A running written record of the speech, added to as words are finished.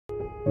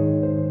Hi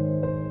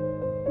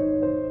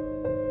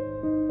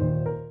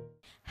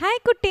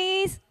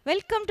குட்டீஸ்,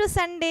 welcome to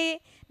Sunday.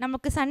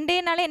 நமக்கு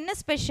சண்டேனால என்ன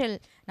ஸ்பெஷல்?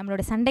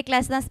 நம்மளோட சண்டே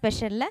கிளாஸ் தான்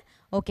ஸ்பெஷல்ல.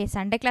 ஓகே,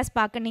 சண்டே கிளாஸ்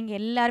பார்க்க நீங்கள்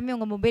எல்லாருமே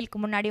உங்கள் மொபைலுக்கு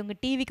முன்னாடி உங்கள்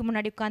டிவிக்கு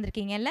முன்னாடி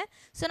உட்காந்துருக்கீங்கல்ல.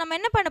 ஸோ நம்ம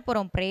என்ன பண்ண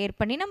போகிறோம்? ப்ரேயர்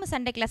பண்ணி நம்ம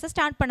சண்டே கிளாஸை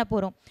ஸ்டார்ட் பண்ண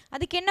போகிறோம்.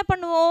 அதுக்கு என்ன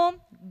பண்ணுவோம்?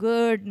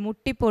 குட்,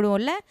 முட்டி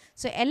போடுவோம்ல.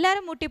 ஸோ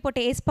எல்லோரும் முட்டி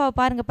போட்டு ஏஸ்பாவை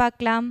பாருங்கள்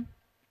பார்க்கலாம்.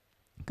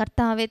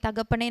 கர்த்தாவே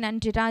தகப்பனே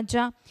நன்றி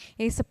ராஜா.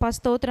 ஏசப்பா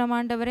ஸ்தோத்திரம்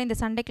ஆண்டவரே, இந்த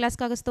சண்டே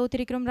கிளாஸ்க்காக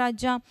ஸ்தோத்திரிக்கிறோம்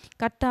ராஜா.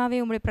 கர்த்தாவே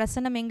உங்களுடைய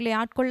பிரசன்னம் எங்களை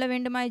ஆட்கொள்ள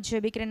வேண்டுமாய்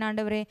ஜெபிக்கிறேன்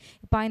ஆண்டவரே.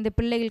 இப்போ இந்த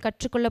பிள்ளைகள்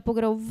கற்றுக்கொள்ள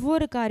போகிற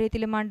ஒவ்வொரு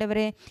காரியத்திலும்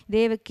ஆண்டவரே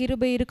தேவ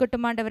கிருபை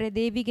இருக்கட்டும் ஆண்டவரே.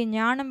 தெய்வீக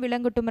ஞானம்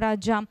விளங்கட்டும்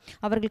ராஜா.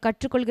 அவர்கள்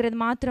கற்றுக்கொள்கிறது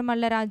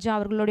மாத்திரமல்ல ராஜா,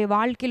 அவர்களுடைய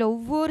வாழ்க்கையில்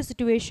ஒவ்வொரு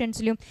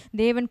சிச்சுவேஷன்ஸ்லையும்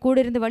தேவன் கூட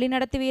இருந்து வழி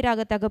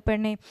நடத்துவீராக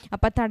தகப்பனே.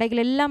 அப்பா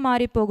தடைகள் எல்லாம்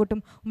மாறி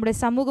போகட்டும். உங்களுடைய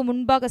சமூகம்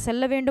முன்பாக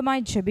செல்ல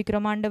வேண்டுமாய்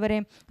ஜெபிக்கிறோம் ஆண்டவரே.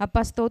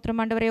 அப்பா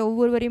ஸ்தோத்திரம் ஆண்டவரே.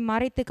 ஒவ்வொருவரையும்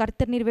மறைத்து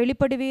கர்த்தர் நீர்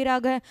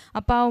வெளிப்படுவீராக.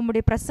 அப்பா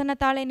உம்முடைய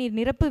பிரசன்னத்தாலே நீர்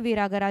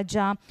நிரப்புவீராக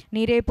ராஜா.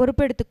 நீரே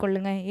பொறுப்பெடுத்துக்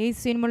கொள்ளுங்க.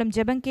 இயேசுவின் மூலம்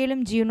ஜெபம்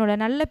கேளும் ஜீவனோட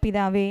நல்ல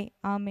பிதாவே,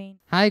 ஆமென்.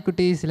 ஹாய்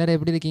குட்டீஸ், எல்லோரும்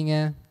எப்படி இருக்கீங்க?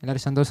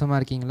 எல்லோரும் சந்தோஷமாக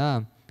இருக்கீங்களா?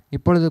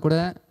 இப்பொழுது கூட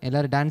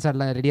எல்லோரும் டான்ஸ்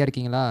ஆடலாம் ரெடியாக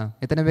இருக்கீங்களா?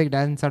 எத்தனை பேருக்கு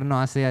டான்ஸ் ஆடணும்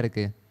ஆசையாக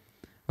இருக்குது?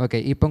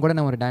 ஓகே, இப்போ கூட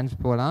நம்ம ஒரு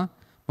டான்ஸ் போகலாம்.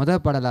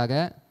 முதல்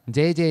பாடலாக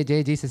ஜெய் ஜெய்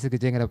ஜெய்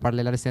ஜீசஸுக்கு ஜெய்ங்கிற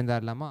பாடல் எல்லோரும் சேர்ந்து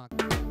ஆடலாமா?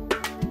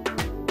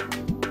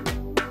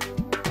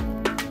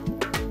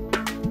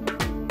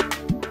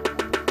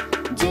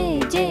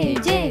 Jay,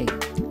 Jay,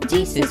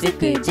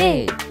 Jesus-க்கு Jay,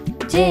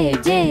 Jay,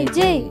 Jay,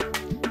 Jay,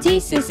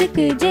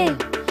 Jesus-க்கு Jay.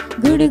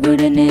 குடு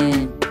குடுன்னு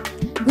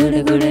குடு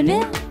குடுன்னு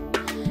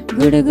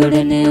குடு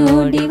குடுன்னு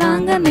ஓடி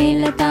வாங்க,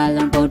 மேல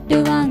தாளம் போட்டு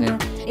வாங்க,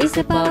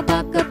 இசப்பாவை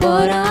பார்க்க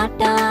போற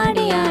ஆட்டம்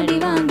ஆடி ஆடி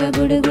வாங்க.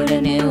 குடு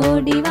குடுன்னு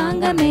ஓடி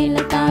வாங்க,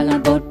 மேல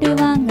தாளம் போட்டு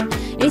வாங்க,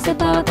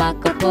 இசப்பாவை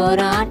பார்க்க போற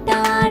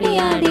ஆட்டம் ஆடி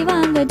ஆடி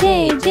வாங்க.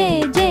 Jay, Jay,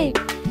 Jay,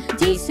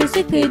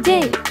 Jesus-க்கு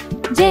Jay,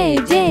 Jay,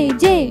 Jay,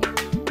 Jay,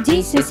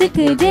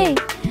 Jesus-க்கு Jay.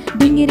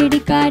 டிங்கிரிடி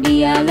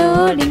காடியாலோ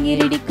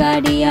டிங்கிரிடி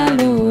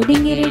காடியாலோ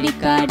டிங்கிரிடி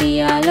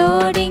காடியாலோ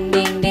டிங்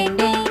டிங் டிங்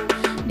டிங்.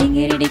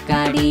 டிங்கிரிடி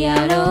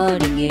காடியாலோ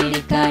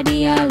டிங்கிரிடி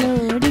காடியாலோ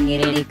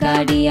டிங்கிரிடி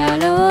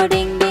காடியாலோ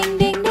டிங் டிங்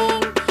டிங்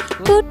டிங்.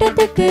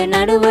 கூட்டத்துக்கு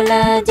நடுவுல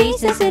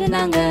ஜீசஸ்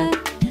இருந்தாங்க,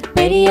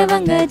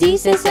 பெரியவங்க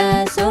ஜீசஸ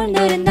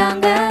சூழ்ந்து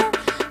இருந்தாங்க.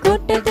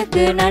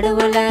 கூட்டத்துக்கு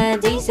நடுவுல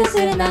ஜீசஸ்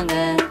இருந்தாங்க,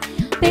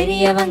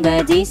 பெரியவங்க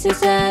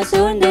ஜீசஸ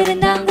சூழ்ந்து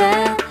இருந்தாங்க.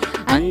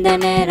 அந்த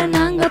நேரம்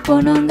நாங்க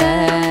போனோங்க,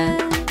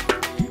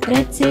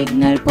 ரெட்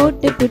சிக்னல்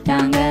போட்டு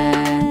விட்டாங்க.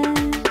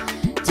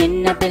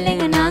 சின்ன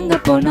பிள்ளைங்க நாங்க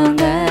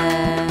போனோங்க,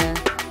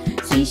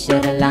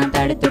 சீஷர் எல்லாம்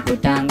தடுத்து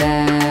விட்டாங்க.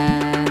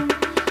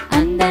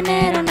 அந்த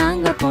நேரம்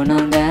நாங்க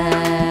போனோங்க,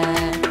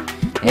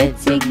 ரெட்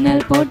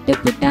சிக்னல் போட்டு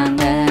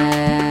விட்டாங்க.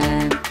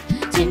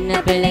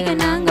 சின்ன பிள்ளைங்க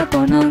நாங்க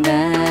போனோங்க,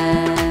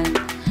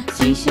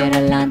 சீஷர்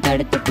எல்லாம்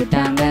தடுத்து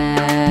விட்டாங்க.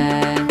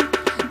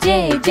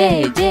 ஜெய்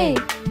ஜெய் ஜெய்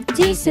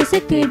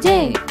ஜீசஸுக்கு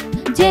ஜெய்,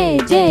 ஜெய்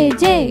ஜெய்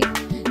ஜெய்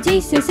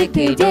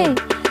ஜீசஸுக்கு ஜெய்.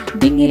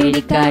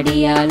 டிங்கிரிடி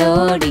காடியாலோ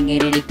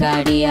டிங்கிரிடி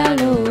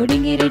காடியாலோ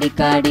டிங்கிரிடி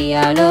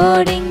காடியாலோ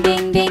டிங்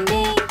டிங் டிங்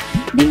டிங்.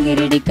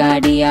 டிங்கிரிடி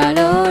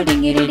காடியாலோ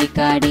டிங்கிரிடி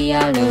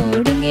காடியாலோ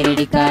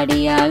டிங்கிரிடி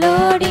காடியாலோ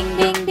டிங்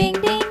டிங் டிங்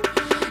டிங்.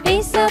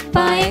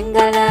 ஏசப்பா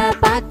எங்களை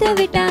பார்த்து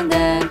விட்டாங்க,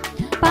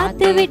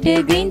 பார்த்து விட்டு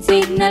கிரீன்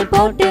சிக்னல்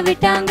போட்டு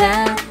விட்டாங்க.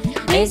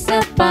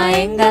 ஏசப்பா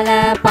எங்களை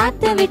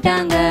பார்த்து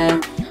விட்டாங்க,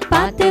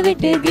 பார்த்து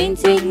விட்டு கிரீன்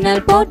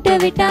சிக்னல் போட்டு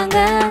விட்டாங்க.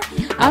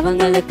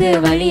 அவங்களுக்கு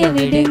வழிய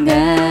விடுங்க,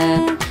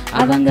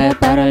 அவங்க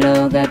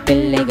பரலோக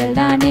பிள்ளைகள்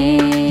தானே.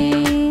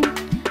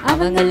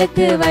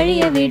 அவங்களுக்கு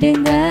வழிய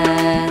விடுங்க,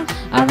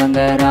 அவங்க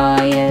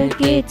ராயல்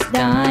கிட்ஸ்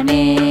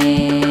தானே.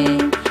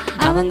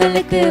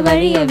 அவங்களுக்கு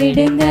வழிய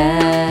விடுங்க,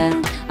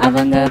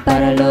 அவங்க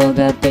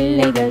பரலோக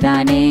பிள்ளைகள்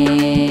தானே.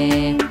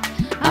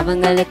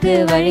 அவங்களுக்கு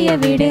வழிய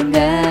விடுங்க,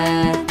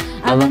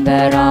 அவங்க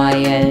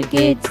ராயல்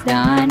கிட்ஸ்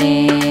தானே.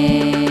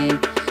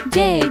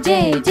 ஜெய்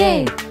ஜெய்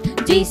ஜெய்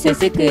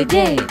ஜீசஸுக்கு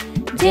ஜெய்,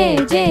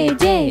 ஜெய் ஜெய்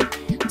ஜெய்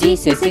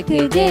ஜீசஸுக்கு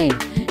ஜெய்.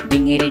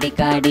 டிங்கிரிடி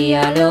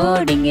காடியாலோ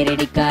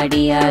டிங்கிரிடி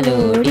காடியாலோ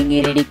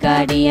டிங்கிரிடி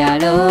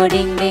காடியாலோ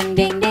டிங் டிங்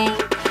டிங் டிங்.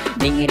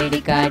 டிங்கிரிடி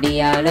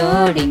காடியாலோ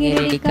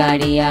டிங்கிரிடி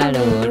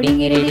காடியாலோ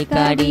டிங்கிரிடி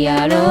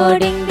காடியாலோ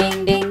டிங்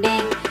டிங் டிங்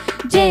டிங்.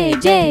 ஜெய்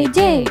ஜெய்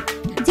ஜெய்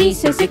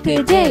ஜீசஸுக்கு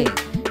ஜெய்,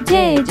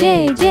 ஜெய்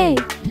ஜெய் ஜெய்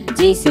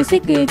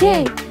ஜீசஸுக்கு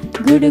ஜெய்.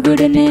 குடு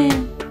குடுன்னு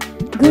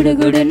குடு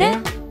குடுன்னு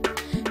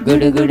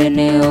குடு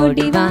குடுன்னு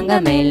ஓடி வாங்க,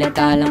 மேல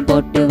தாளம்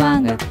போட்டு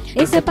வாங்க,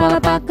 இசப்பாவை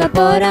பார்க்க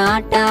போற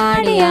ஆட்டம்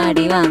ஆடி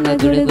ஆடி வாங்க.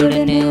 குடு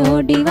குடுன்னு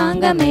ஓடி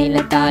வாங்க,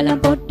 மேல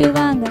தாளம் போட்டு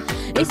வாங்க,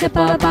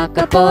 இசப்பாவை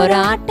பார்க்க போற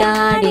ஆட்டம்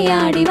ஆடி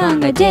ஆடி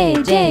வாங்க. ஜெய்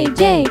ஜெய்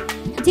ஜெய்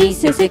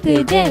ஜீசஸுக்கு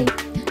ஜெய்,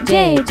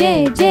 ஜெய்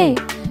ஜெய் ஜெய்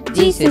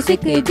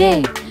ஜீசஸுக்கு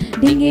ஜெய்.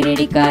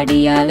 டிங்கிரிடி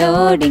காடியாலோ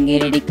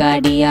டிங்கிரிடி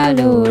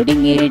காடியாலோ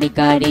டிங்கிரிடி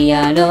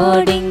காடியாலோ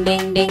டிங்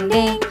டிங் டிங்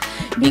டிங்.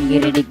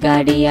 டிங்கிரிடி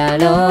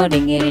காடியாலோ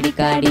டிங்கிரிடி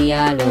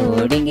காடியாலோ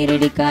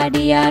டிங்கிரிடி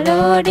காடியாலோ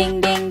டிங்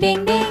டிங்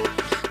டிங் டிங்.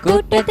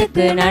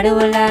 கூட்டத்துக்கு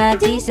நடுவுல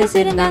ஜீசஸ்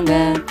இருந்தாங்க,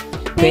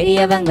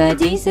 பெரியவங்க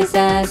ஜீசஸ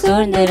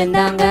சூழ்ந்து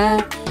இருந்தாங்க.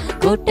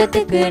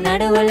 கூட்டத்துக்கு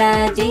நடுவுல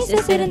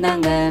ஜீசஸ்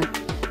இருந்தாங்க.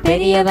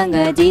 பெரியவங்க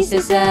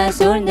ஜீசஸ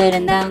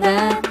சூழ்ந்திருந்தாங்க.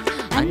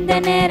 அந்த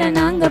நேரம்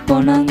நாங்க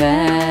போனோங்க.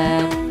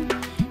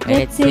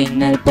 ரெட்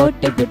சிக்னல்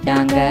போட்டு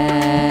விட்டாங்க.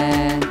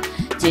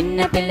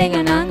 சின்ன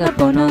பிள்ளைங்க நாங்க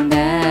போனோங்க.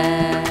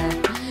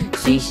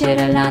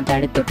 சீஷரெல்லாம்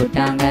தடுத்து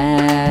விட்டாங்க.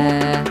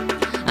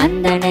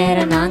 அந்த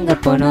நேரம் நாங்க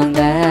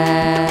போனோங்க.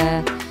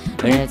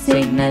 ரெட்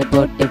சிக்னல்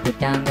போட்டு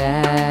விட்டாங்க.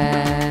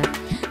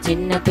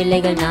 சின்ன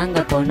பிள்ளைகள்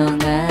நாங்க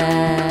போனோங்க.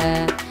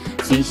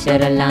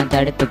 சீஷரெல்லாம்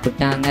தடுத்து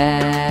விட்டாங்க.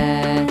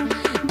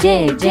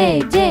 ஜெய்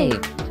ஜெய் ஜெய்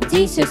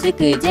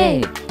ஜீசஸுக்கு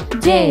ஜெய்.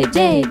 ஜெய்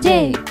ஜெய்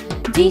ஜெய்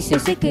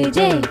ஜீசஸுக்கு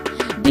ஜெய்.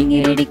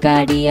 டிங்கிரிடி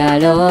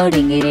காடியாலோ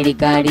டிங்கிரிடி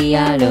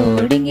காடியாலோ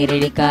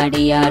டிங்கிரிடி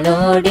காடியாலோ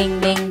டிங்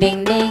டிங்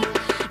டிங் டிங்.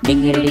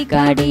 டிங்கிரிடி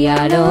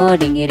காடியாலோ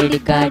டிங்கிரிடி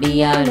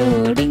காடியாலோ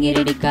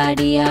டிங்கிரிடி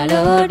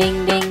காடியாலோ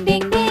டிங் டிங்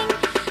டிங் டிங்.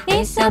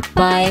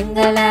 ஏசப்பா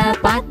எங்களை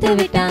பார்த்து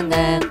விட்டாங்க.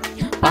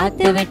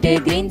 பார்த்து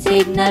விட்டு கிரீன்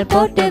சிக்னல்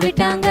போட்டு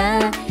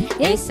விட்டாங்க.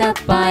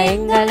 ஏசப்பா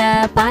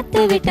எங்களை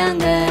பார்த்து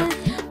விட்டாங்க.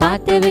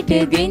 பார்த்து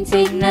விட்டு கிரீன்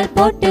சிக்னல்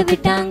போட்டு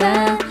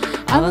விட்டாங்க.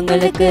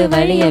 அவங்களுக்கு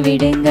வழிய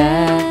விடுங்க.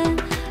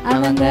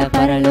 அவங்க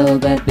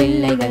பரலோக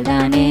பிள்ளைகள்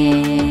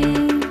தானே.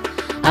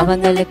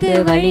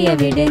 அவங்களுக்கு வழிய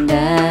விடுங்க.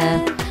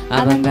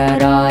 அவங்க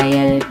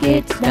ராயல்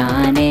கிட்ஸ்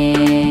தானே.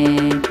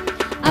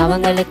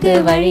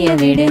 அவங்களுக்கு வழிய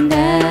விடுங்க.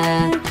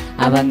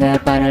 அவங்க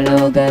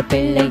பரலோக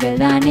பிள்ளைகள்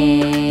தானே.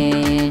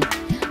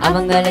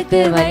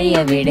 அவங்களுக்கு வழிய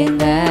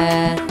விடுங்க.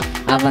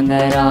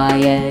 அவங்க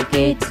ராயல்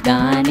கிட்ஸ்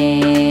தானே.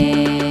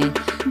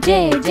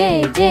 ஜெய்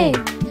ஜெய் ஜெய்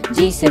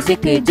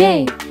ஜீசஸுக்கு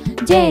ஜெய்.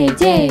 ஜெய்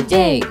ஜெய்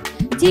ஜெய்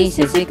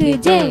ஜீசஸுக்கு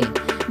ஜெய்.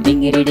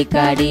 டிங்கிரிடி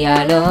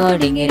காடியாலோ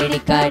டிங்கிரிடி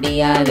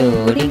காடியாலோ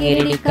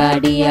டிங்கிரிடி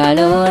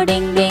காடியாலோ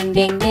டிங் டிங்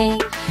டிங் டிங்.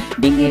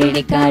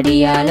 டிங்கிரிடி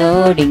காடியாலோ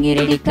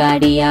டிங்கிரிடி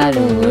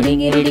காடியாலோ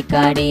டிங்கிரிடி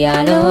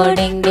காடியாலோ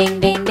டிங் டிங்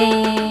டிங்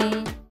டிங்.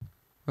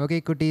 ஓகே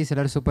குட்டீஸ்,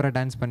 எல்லோரும் சூப்பராக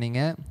டான்ஸ்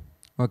பண்ணீங்க.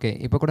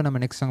 ஓகே, இப்போ கூட நம்ம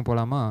நெக்ஸ்ட் சாங்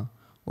போகலாமா?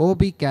 ஓ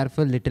பி கேர்ஃபுல்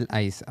லிட்டில்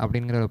ஐஸ்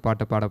அப்படிங்கிற ஒரு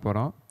பாட்டை பாட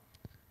போகிறோம்.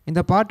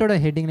 இந்த பாட்டோட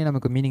ஹெட்டிங்லேயே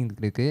நமக்கு மீனிங்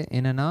இருக்குது.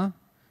 என்னென்னா,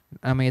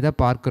 நம்ம எதை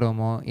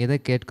பார்க்குறோமோ, எதை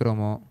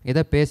கேட்குறோமோ,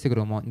 எதை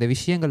பேசுகிறோமோ, இந்த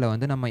விஷயங்களில்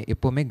வந்து நம்ம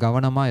எப்போவுமே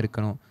கவனமாக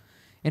இருக்கணும்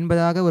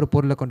என்பதாக ஒரு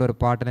பொருளை கொண்ட ஒரு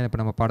பாட்டை இப்போ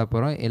நம்ம பாட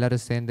போகிறோம்.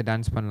 எல்லோரும் சேர்ந்து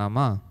டான்ஸ்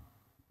பண்ணலாமா?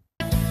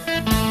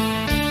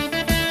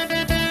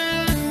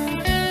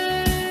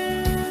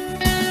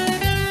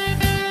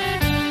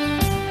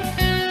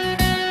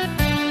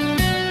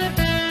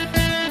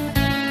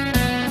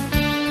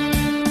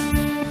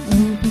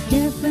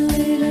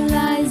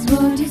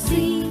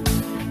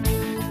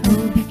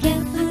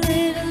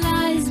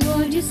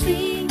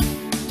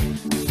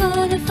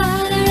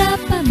 For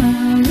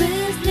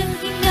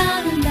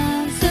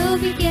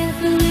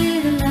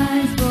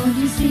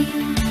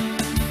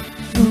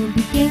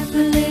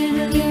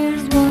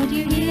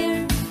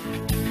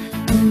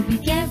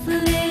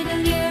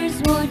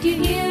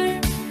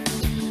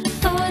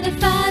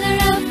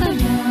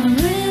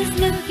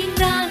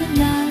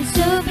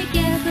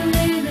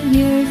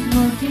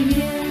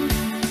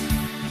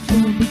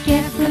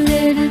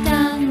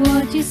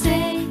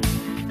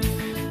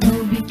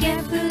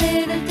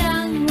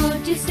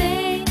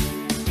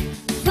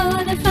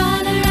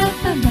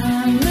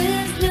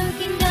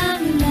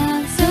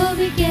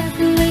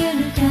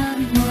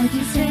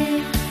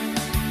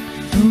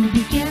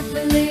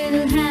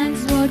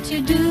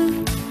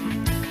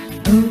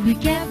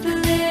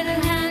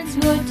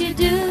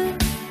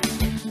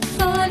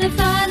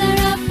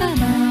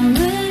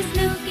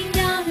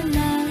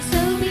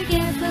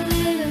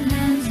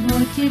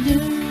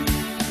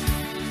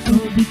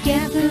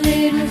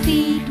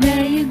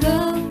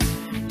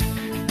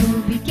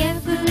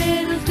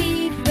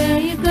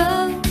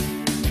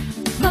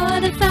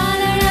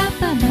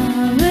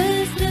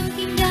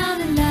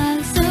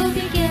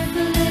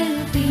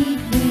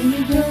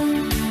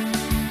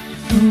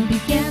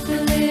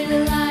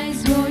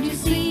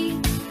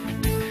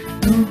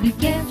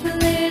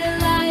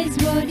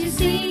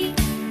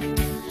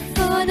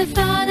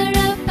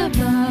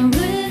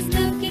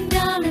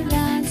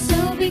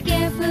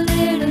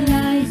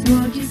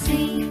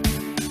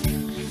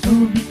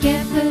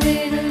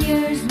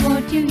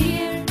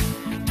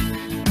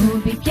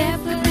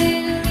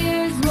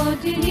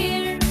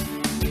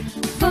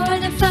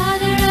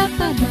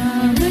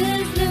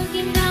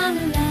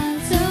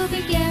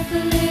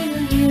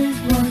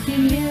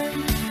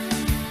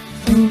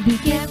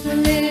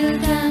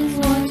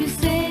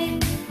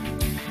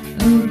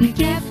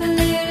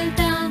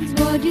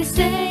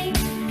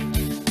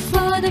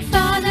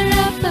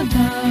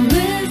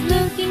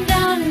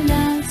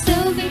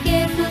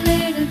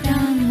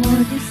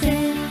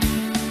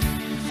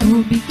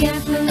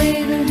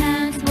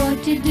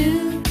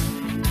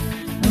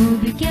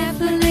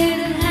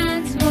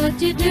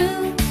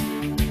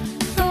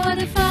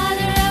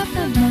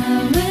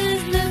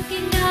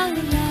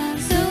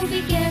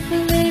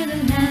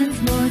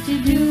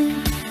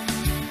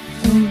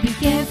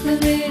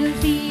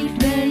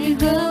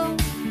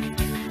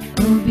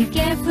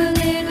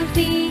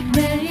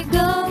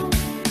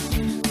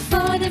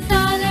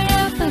Father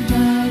up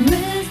above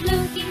is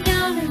looking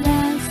down on us.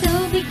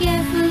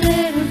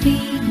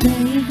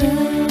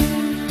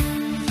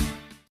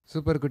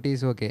 Super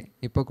குட்டீஸ். ஓகே,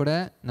 இப்போ கூட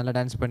நல்லா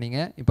டான்ஸ் பண்ணீங்க.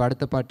 இப்போ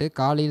அடுத்த பாட்டு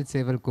காலையில்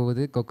சேவல்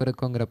கூவுது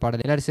கொக்கரக்கோங்கிற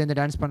பாடல். எல்லாரும் சேர்ந்து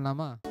டான்ஸ்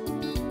பண்ணலாமா?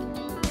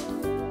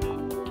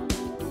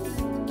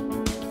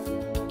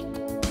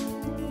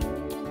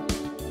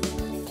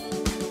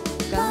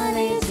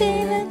 காலையில்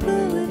சேவல்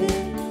கூவுது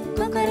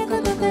கொக்கரக்கோ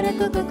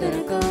கொக்கரக்கோ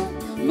கொக்கரக்கோ,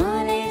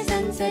 மாலையில்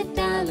சன்செட்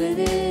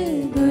ஆகுது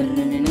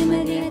குர்ருன்னு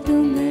நிம்மதியா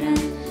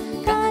தூங்குறான்.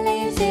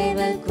 காலையில்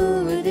சேவல்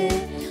கூவுது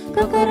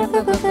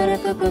கொக்கரக்கோ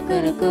கொக்கரக்கோ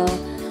கொக்கரக்கோ,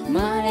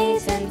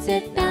 மாலையில்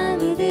சன்செட்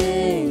ஆகுது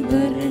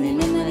குர்ருன்னு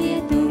நிம்மதியா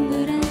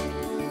தூங்குறான்.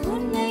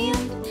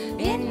 உன்னையும்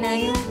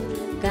என்னையும்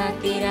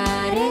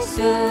காக்கிறார்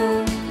இயேசு,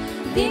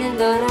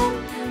 தினந்தோறும்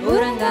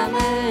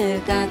உறங்காமல்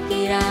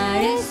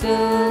காக்கிறார் இயேசு.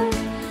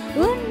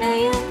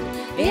 உன்னையும்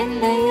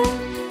என்னையும்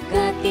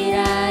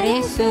காக்கிறார்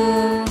இயேசு,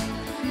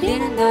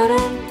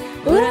 தினந்தோறும்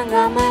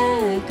உறங்காமல்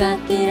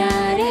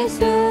காக்கிறார்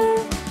இயேசு.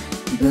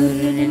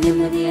 குர்ருன்னு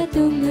நிம்மதியா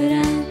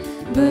தூங்குறான்,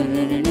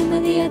 குர்ருன்னு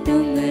நிம்மதியா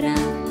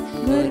தூங்குறான்,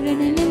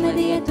 குர்ருன்னு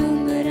நிம்மதியா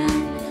தூங்குறான்,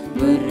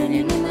 குர்ருன்னு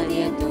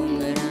நிம்மதியா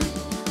தூங்குறான்.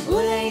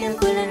 உலகம்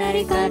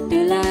குள்ளநரி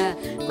காட்டுல,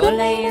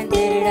 கொள்ளையிடம்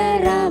திருட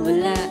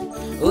ராவுல,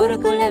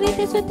 ஊருக்குள்ள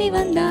வீட்டை சுத்தி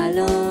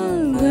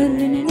வந்தாலும்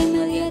குர்ருன்னு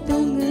நிம்மதியா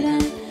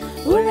தூங்குறான்.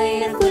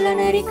 உலகம்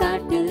குள்ளநரி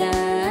காட்டுல,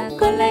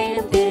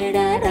 கொள்ளையிடம் திருட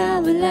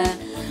ராவுல,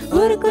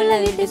 ஊருக்குள்ள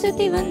வீட்டை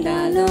சுத்தி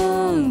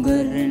வந்தாலும்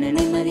குர்ருன்னு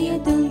நிம்மதியா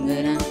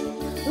தூங்குறான்.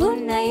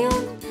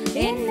 உன்னையும்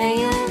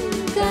என்னையும்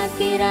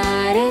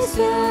காக்கிறார்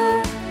இயேசு,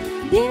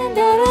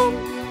 தினந்தோறும்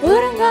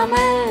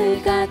உறங்காமல்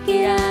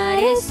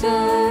காக்கிறார் இயேசு.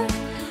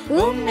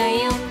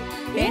 உன்னையும்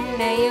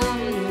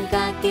என்னையும்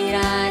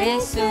காக்கிறார்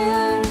இயேசு,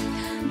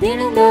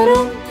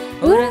 தினந்தோறும்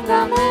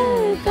உறங்காமல்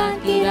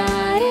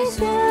காக்கிறார்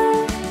இயேசு.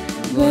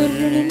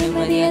 குர்ருன்னு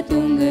நிம்மதியா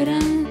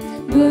தூங்குறான்,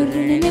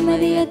 குர்ருன்னு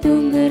நிம்மதியா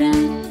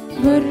தூங்குறான்,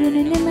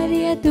 குர்ருன்னு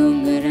நிம்மதியா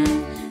தூங்குறான்,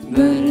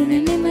 குர்ருன்னு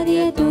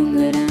நிம்மதியா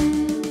தூங்குறான்.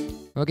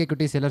 ஓகே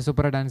குட்டீஸ், எல்லோரும்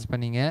சூப்பராக டான்ஸ்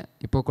பண்ணீங்க.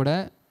 இப்போ கூட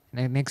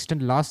நெக்ஸ்ட்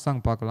அண்ட் லாஸ்ட்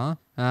சாங் பார்க்கலாம்.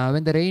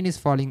 when the rain is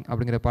falling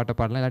அப்படிங்கிற பாட்டை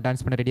பாடலாம். எல்லாம்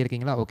டான்ஸ் பண்ண ரெடியாக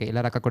இருக்கீங்களா? ஓகே,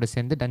 எல்லோரும் அக்கா கூட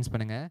சேர்ந்து டான்ஸ்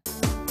பண்ணுங்கள்.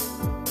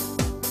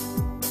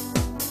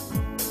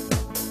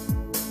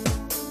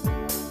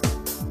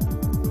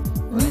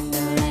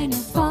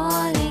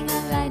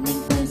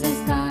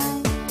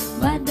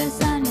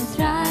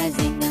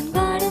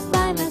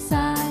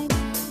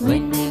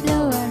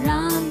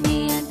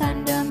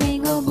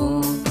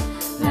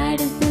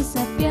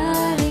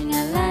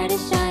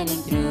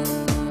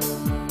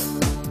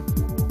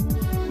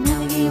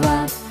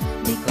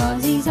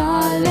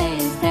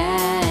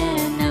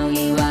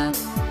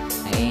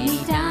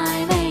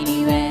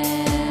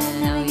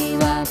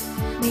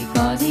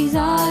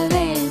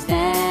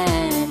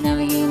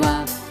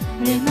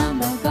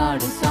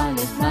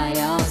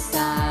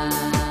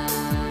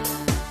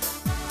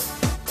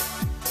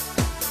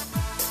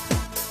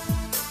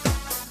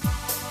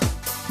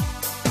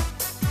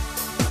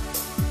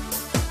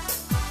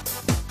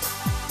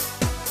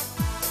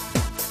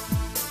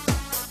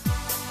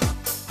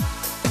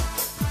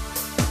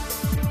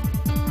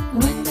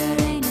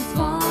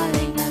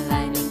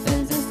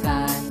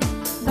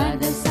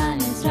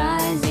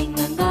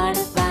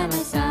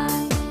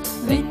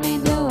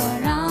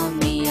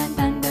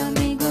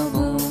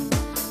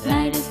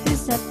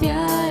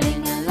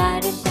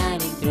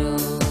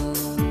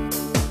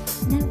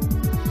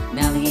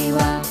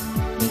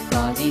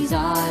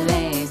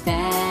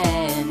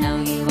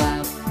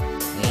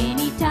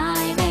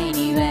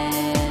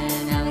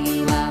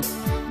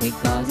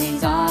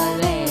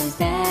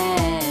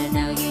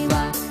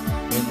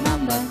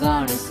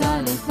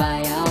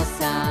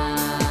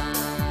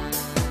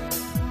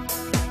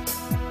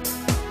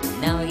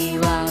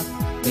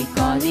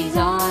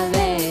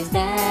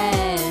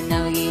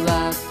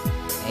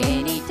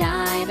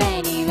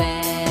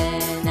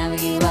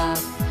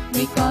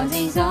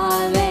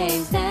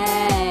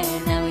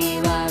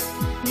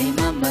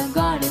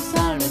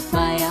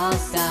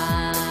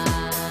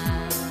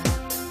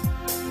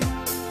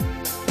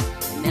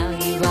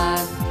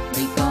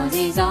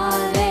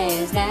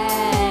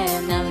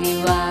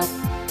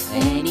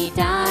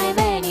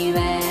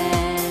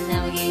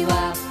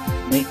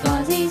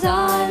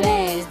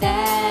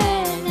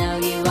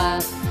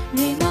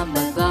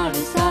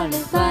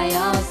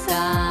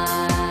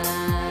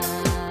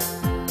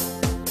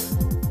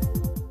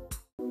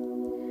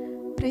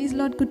 ப்ரைஸ்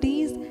லார்ட்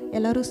குட்டீஸ்,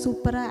 எல்லோரும்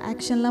சூப்பராக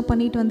ஆக்ஷன்லாம்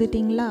பண்ணிட்டு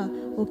வந்துட்டிங்களா?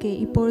 ஓகே,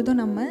 இப்பொழுதும்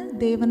நம்ம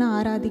தேவனை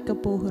ஆராதிக்க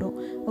போகிறோம்.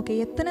 ஓகே,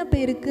 எத்தனை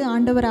பேருக்கு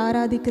ஆண்டவர்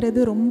ஆராதிக்கிறது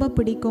ரொம்ப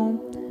பிடிக்கும்?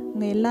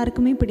 உங்கள்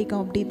எல்லாருக்குமே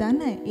பிடிக்கும், அப்படி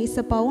தானே?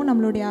 ஏசப்பாவும்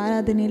நம்மளுடைய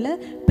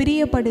ஆராதனையில்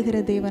பிரியப்படுகிற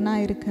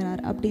தேவனாக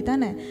இருக்கிறார், அப்படி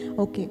தானே?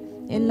 ஓகே,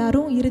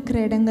 எல்லாரும் இருக்கிற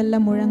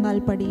இடங்களில்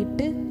முழங்கால்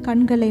படியிட்டு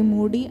கண்களை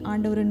மூடி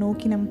ஆண்டவரை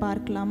நோக்கி நம்ம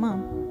பார்க்கலாமா?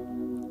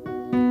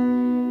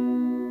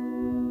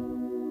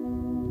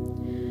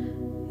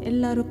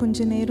 எல்லாரும்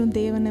கொஞ்ச நேரம்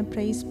தேவனை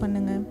ப்ரைஸ்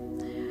பண்ணுங்க.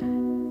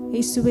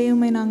 இயேசுவே,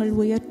 உம்மை நாங்கள்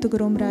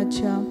உயர்த்துகிறோம்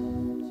ராஜா.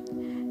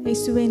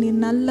 இயேசுவே, நீர்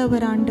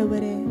நல்லவர்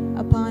ஆண்டவரே.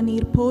 அப்பா,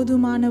 நீர்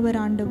போதுமானவர்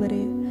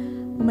ஆண்டவரே.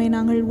 உம்மை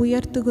நாங்கள்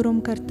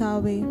உயர்த்துகிறோம்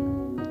கர்த்தாவே.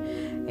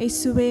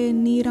 இயேசுவே,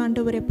 நீர்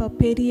ஆண்டவரேப்பா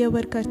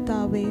பெரியவர்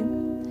கர்த்தாவே.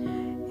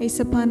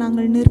 ஏசப்பா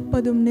நாங்கள்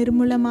நிற்பதும்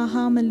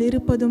நிர்மூலமாகாமல்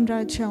இருப்பதும்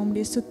ராஜா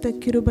உம்முடைய சுத்த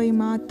கிருபை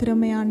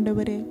மாத்திரமே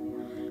ஆண்டவரே.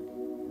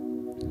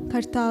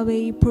 கர்த்தாவே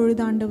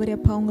இப்பொழுது ஆண்டவரே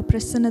அப்பா உங்கள்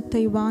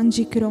பிரசன்னத்தை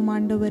வாஞ்சிக்கிறோம்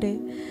ஆண்டவரே.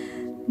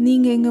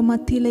 நீங்கள் எங்கள்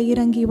மத்தியில்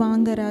இறங்கி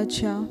வாங்க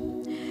ராஜா.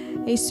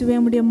 இயேசுவே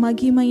உம்முடைய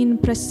மகிமையின்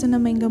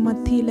பிரசன்னம் எங்கள்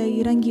மத்தியில்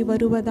இறங்கி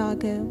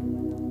வருவதாக.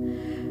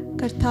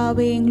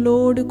 கர்த்தாவே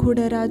எங்களோடு கூட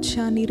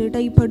ராஜா நீர்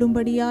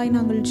இடைப்படும்படியாய்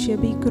நாங்கள்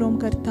ஜெபிக்கிறோம்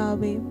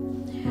கர்த்தாவே.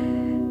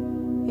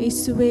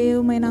 இயேசுவே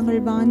உம்மை நாங்கள்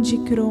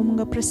வாஞ்சிக்கிறோம்,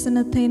 உங்கள்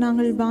பிரசன்னத்தை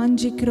நாங்கள்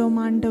வாஞ்சிக்கிறோம்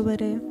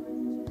ஆண்டவரே.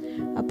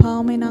 அப்பா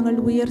உம்மை நாங்கள்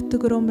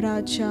உயர்த்துகிறோம்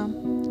ராஜா.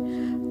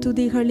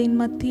 துதிகளின்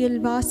மத்தியில்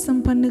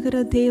வாசம் பண்ணுகிற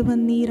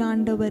தேவன் நீர்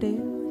ஆண்டவரே.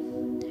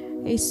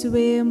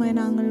 இயேசுவே உம்மை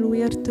நாங்கள்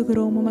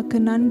உயர்த்துகிறோம், உமக்கு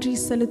நன்றி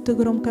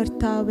செலுத்துகிறோம்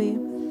கர்த்தாவே.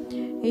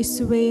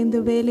 இயேசுவே இந்த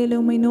வேளையில்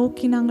உம்மை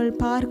நோக்கி நாங்கள்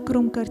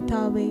பார்க்கிறோம்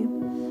கர்த்தாவே.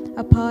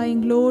 அப்பா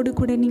எங்களோடு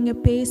கூட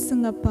நீங்கள்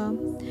பேசுங்கப்பா,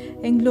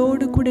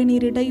 எங்களோடு கூட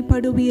நீர்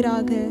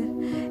இடைப்படுவீராக.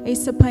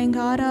 ஏசப்பா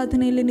எங்கள்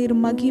ஆராதனையில் நீர்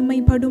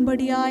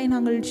மகிமைப்படும்படியாய்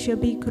நாங்கள்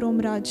ஜெபிக்கிறோம்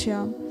ராஜா.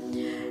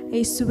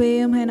 இயேசுவே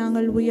உம்மை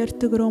நாங்கள்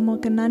உயர்த்துகிறோம்,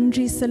 உமக்கு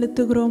நன்றி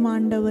செலுத்துகிறோம்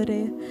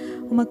ஆண்டவரே.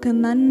 உமக்கு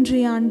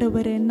நன்றி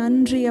ஆண்டவரே,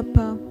 நன்றி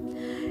அப்பா.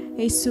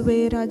 இயேசுவே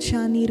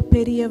ராஜா நீர்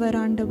பெரியவர்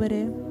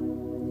ஆண்டவரே.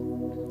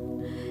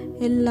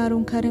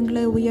 எல்லாரும்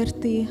கரங்களை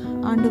உயர்த்தி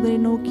ஆண்டவரை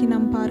நோக்கி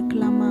நாம்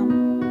பார்க்கலாமா?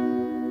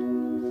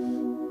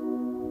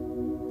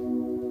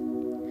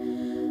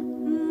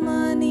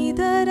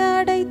 மனிதர்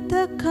அடைத்த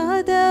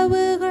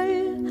கதவுகள்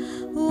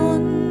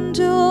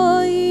ஒன்றோ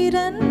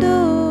இரண்டோ,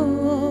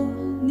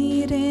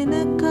 நீர்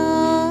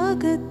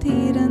எனக்காக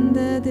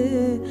திறந்தது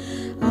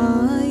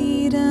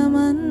 1000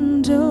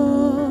 அன்றோ.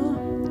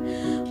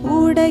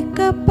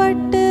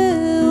 உடைக்கப்பட்டு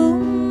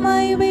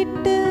உம்மை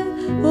விட்டு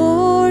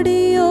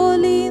ஓடி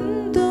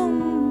ஒளிந்தும்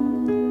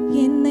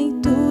என்னை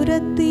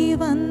துரத்தி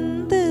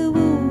வந்து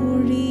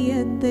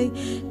ஊழியத்தை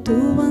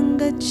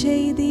துவங்கச்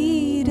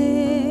செய்தீரே.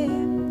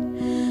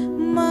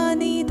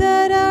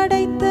 மனிதர்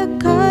அடைத்த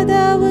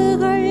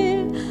கதவுகள்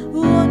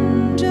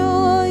ஒன்றோ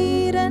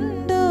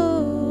இரண்டோ,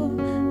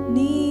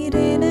 நீர்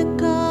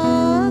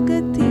எனக்காக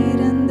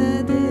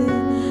திறந்தது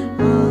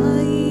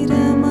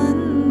 1000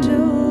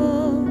 அன்றோ.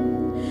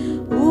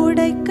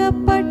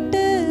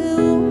 உடைக்கப்பட்டு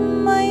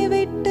உம்மை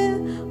விட்டு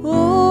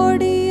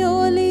ஓடி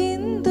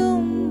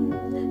ஒளிந்தும்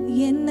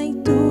என்னை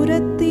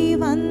துரத்தி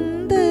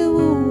வந்து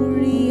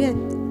ஊழிய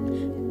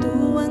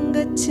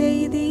துவங்கச்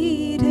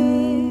செய்தீரே.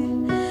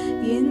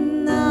 என்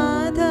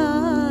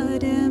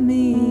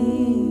ஆதாரமே,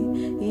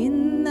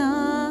 என்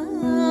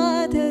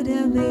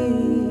ஆதரவே,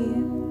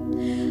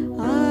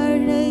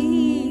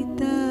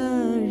 அழைத்த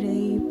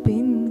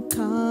அழைப்பின்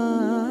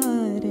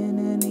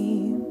காரணனே.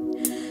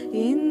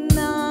 என்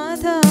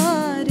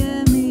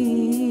ஆதாரமே,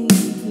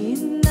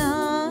 என்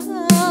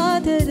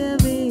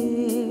ஆதரவே,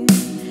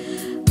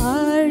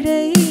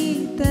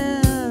 அழைத்த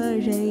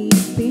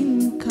அழைப்பின்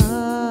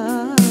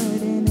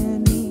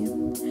காரணனே.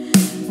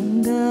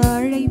 உங்க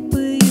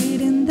அழைப்பு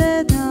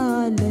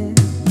இருந்ததால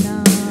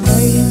நான்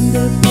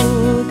அழிந்து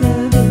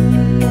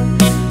போகவில்லை,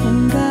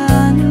 உங்க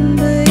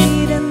அன்பு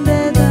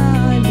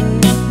இருந்ததால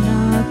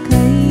நான்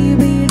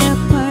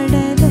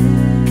கைவிடப்படல,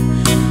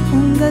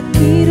 உங்க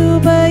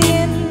கிருபை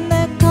என்ன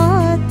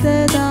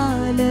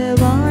காத்ததால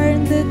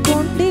வாழ்ந்து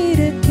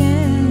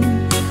கொண்டிருக்கேன்.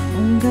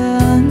 உங்க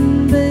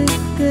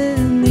அன்புக்கு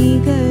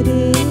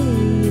நிகரே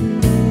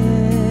இல்லை,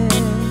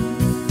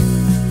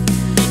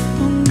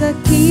 உங்க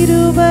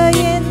கிருபை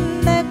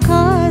என்ன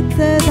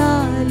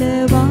காத்ததால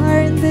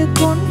வாழ்ந்து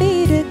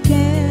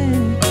கொண்டிருக்கேன்.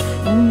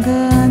 உங்க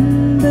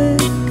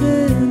அன்புக்கு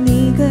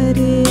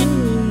நிகரே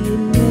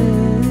இல்லை.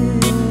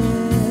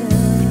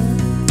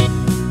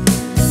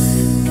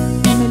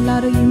 நம்ம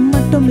எல்லாரும்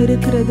இம்மட்டும்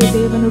இருக்கிறது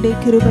தேவனுடைய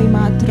கிருபை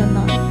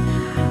மாத்திரம்தான்.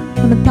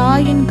 நம்ம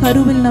தாயின்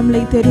கருவில்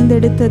நம்மளை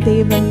தெரிந்தெடுத்த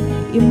தேவன்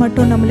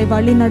இம்மட்டும் நம்மளை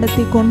வழி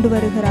நடத்தி கொண்டு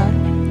வருகிறார்.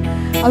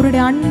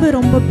 அவருடைய அன்பு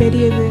ரொம்ப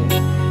பெரியது.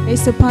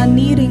 ஏசப்பா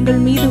நீர் எங்கள்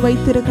மீது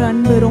வைத்திருக்கிற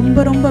அன்பு ரொம்ப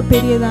ரொம்ப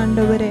பெரியது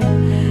ஆண்டவரே.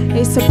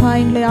 ஏசப்பா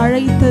எங்களை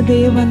அழைத்த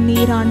தேவன்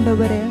நீர்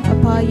ஆண்டவரே.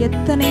 அப்பா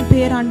எத்தனை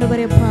பேர்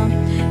ஆண்டவரேப்பா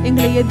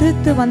எங்களை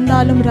எதிர்த்து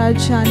வந்தாலும்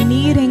ராஜா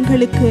நீர்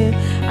எங்களுக்கு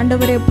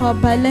ஆண்டவரேப்பா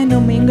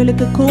பலனும்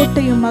எங்களுக்கு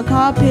கோட்டையும்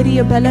மகா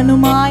பெரிய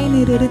பலனுமாய்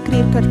நீர்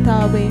இருக்கிறீர்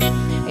கர்த்தாவே.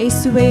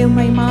 இயேசுவே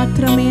உம்மை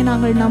மாத்திரமே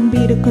நாங்கள் நம்பி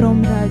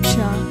இருக்கிறோம்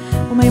ராஜா,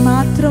 உம்மை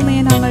மாத்திரமே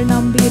நாங்கள்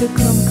நம்பி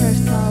இருக்கிறோம்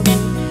கர்த்தாவே.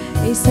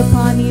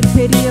 ஏசப்பா நீர்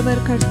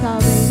பெரியவர்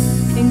கர்த்தாவே.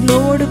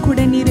 எங்களோடு கூட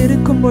நீர்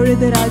இருக்கும்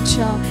பொழுது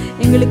ராஜா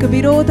எங்களுக்கு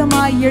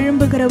விரோதமாய்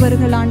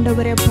எழும்புகிறவர்கள்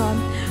ஆண்டவரேப்பா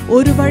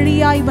ஒரு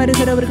வழியாய்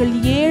வருகிறவர்கள்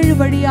 7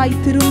 வழியாய்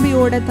திரும்பி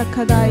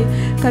ஓடத்தக்கதாய்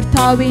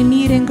கர்த்தாவே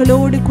நீர்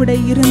எங்களோடு கூட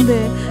இருந்து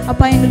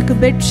அப்பா எங்களுக்கு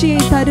வெற்றியை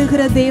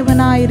தருகிற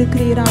தேவனாய்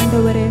இருக்கிறீர்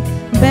ஆண்டவரே,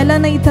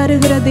 பலனை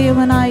தருகிற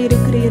தேவனாய்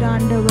இருக்கிறீர்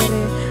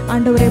ஆண்டவரே.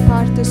 ஆண்டவரை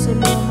பார்த்து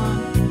சொல்லுவோமா?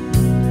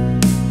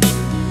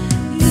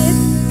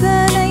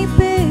 எத்தனை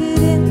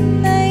பேர்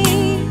என்னை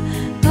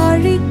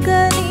அழிக்க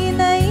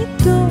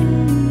நினைத்தும்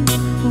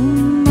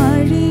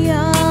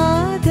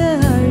அழியாத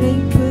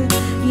அழைப்பு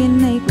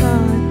என்னை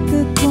காத்து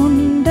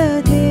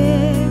கொண்டதே.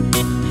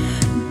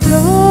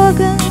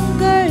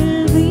 துரோகங்கள்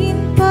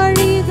வீண்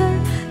பழிகள்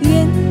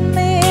என்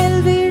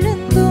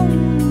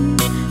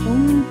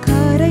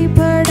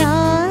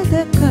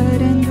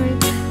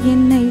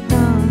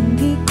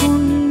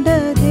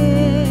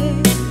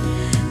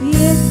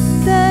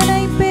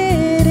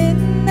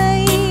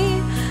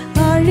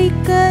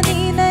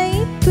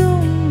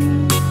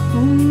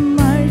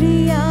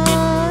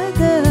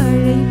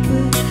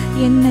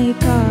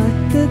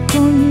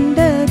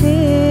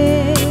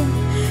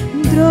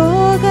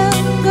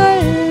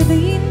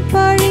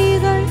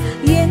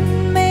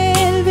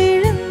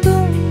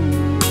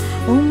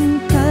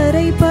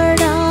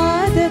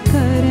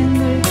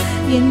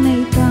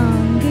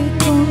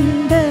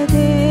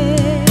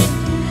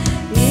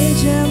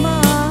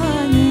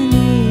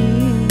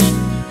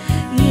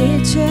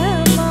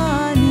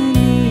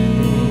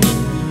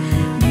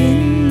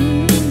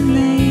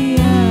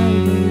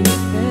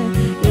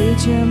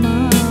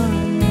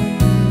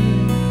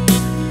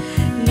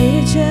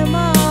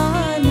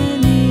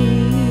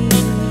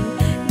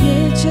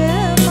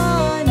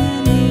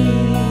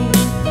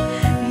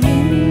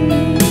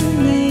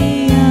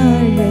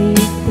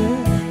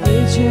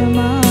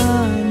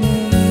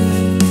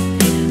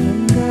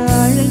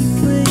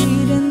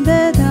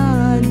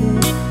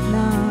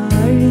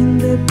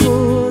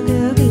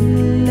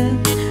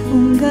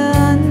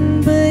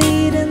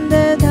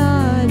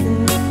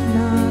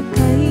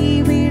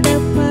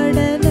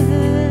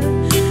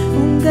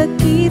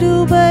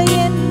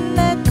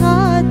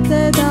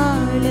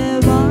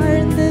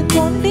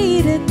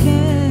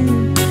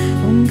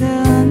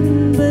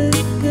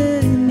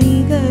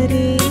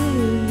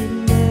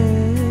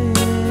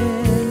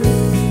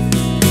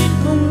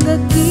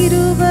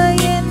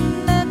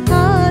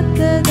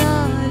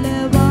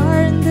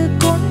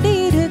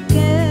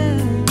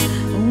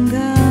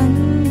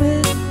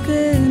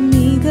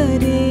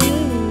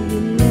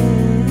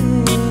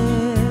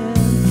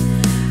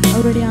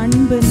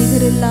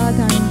அளவில்லாத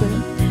அன்பு.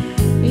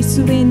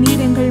 இயேசுவே,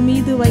 நீர் எங்கள்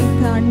மீது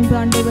வைத்த அன்பு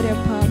ஆண்டவரே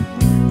அப்பா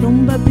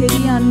ரொம்ப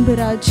பெரிய அன்பு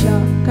ராஜா.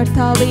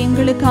 கர்த்தாவே,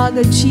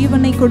 எங்களுக்காக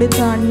ஜீவனை கொடுத்த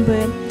அன்பு,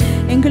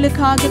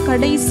 எங்களுக்காக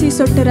கடைசி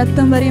சொட்டு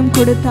ரத்தம் வரையும்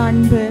கொடுத்த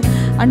அன்பு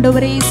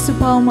ஆண்டவரே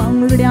இயேசுப்பா,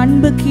 உங்களுடைய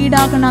அன்புக்கு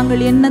ஈடாக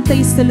நாங்கள் எண்ணத்தை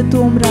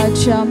செலுத்துவோம்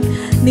ராஜா.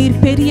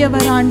 நீர்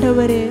பெரியவர்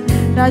ஆண்டவரே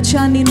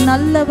ராஜா, நீர்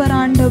நல்லவர்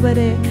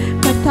ஆண்டவரே.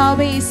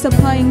 கர்த்தாவே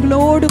இயேசுப்பா,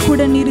 எங்களோடு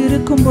கூட நீர்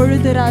இருக்கும்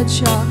பொழுது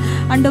ராஜா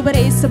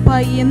ஆண்டவரே இயேசுப்பா,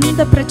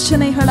 எந்த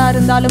பிரச்சனைகளாக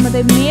இருந்தாலும்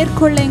அதை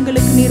மேற்கொள்ள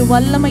எங்களுக்கு நீர்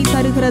வல்லமை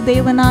தருகிற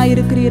தேவனாக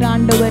இருக்கிறீர்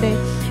ஆண்டவரே.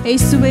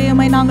 இயேசுவே,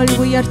 உம்மை நாங்கள்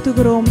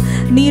உயர்த்துகிறோம்.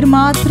 நீர்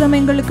மாத்திரம்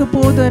எங்களுக்கு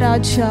போதும்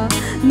ராஜா,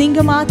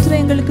 நீங்கள்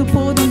மாத்திரம் எங்களுக்கு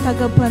போதும்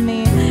தகப்பனே.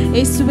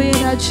 இயேசுவே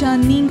ராஜா,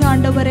 நீங்கள்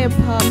ஆண்டவரே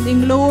அப்பா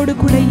எங்களோடு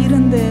கூட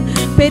இருந்து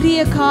பெரிய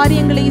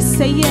காரியங்களை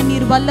செய்ய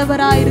நீர்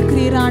வல்லவராக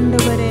இருக்கிறீர்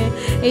ஆண்டவரே.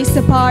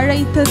 இயேசுப்பா,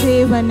 அழைத்த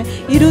தேவன்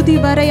இறுதி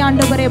வரை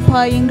ஆண்டவரே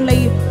அப்பா எங்களை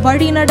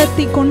வழி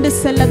நடத்தி கொண்டு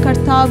செல்ல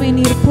கர்த்தாவே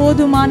நீர்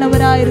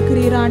போதுமானவராக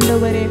இருக்கிறீர்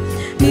ஆண்டவரே.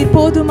 நீர்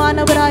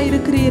போதுமானவராக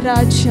இருக்கிறீர்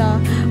ராஜா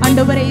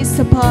ஆண்டவரே.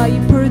 இயேசுப்பா,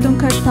 இப்பொழுதும்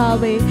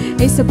கர்த்தாவே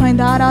இயேசுப்பா,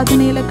 இந்த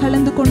ஆராதனையில்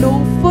கலந்து கொண்டு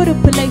ஒவ்வொரு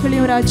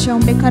பிள்ளைகளையும் ராஜா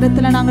உங்களுடைய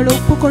கருத்தில் நாங்கள்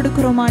ஒப்பு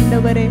கொடுக்கிறோம்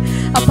ஆண்டவரே.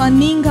 அப்பா,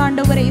 நீங்கள்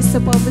ஆண்டவரே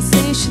இயேசுப்பா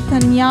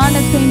விசேஷத்த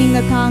ஞானத்தை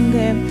நீங்கள் தாங்க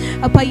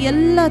அப்பா,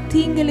 எல்லா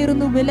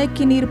தீங்கிலிருந்தும்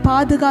விலக்கி நீர்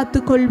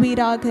பாதுகாத்து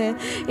கொள்வீராக.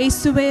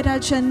 இயேசுவே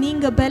ராஜா,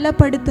 நீங்கள்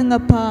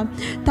பலப்படுத்துங்கப்பா,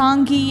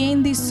 தாங்கி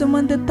ஏந்தி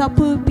சுமந்து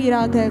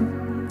தப்புவிப்பீராக.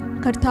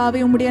 கர்த்தாவே,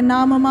 உம்முடைய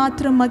நாம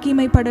மாத்திரம்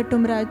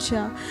மகிமைப்படட்டும்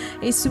ராஜா.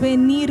 இயேசுவே,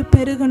 நீர்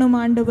பெருகணும்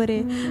ஆண்டவரே.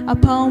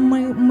 அப்பா,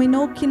 உம்மை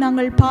நோக்கி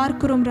நாங்கள்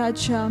பார்க்கிறோம்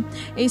ராஜா.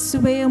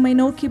 இயேசுவே, உம்மை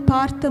நோக்கி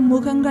பார்த்த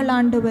முகங்கள்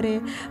ஆண்டவரே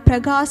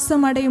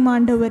பிரகாசம் அடையும்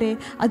ஆண்டவரே.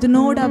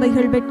 அதனோடு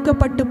அவைகள்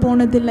வெட்கப்பட்டு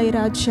போனதில்லை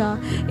ராஜா.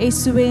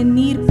 இயேசுவே,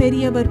 நீர்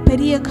பெரியவர்,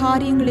 பெரிய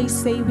காரியங்களை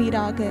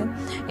செய்வீராக.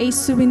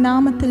 இயேசுவின்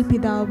நாமத்தில்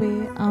பிதாவே,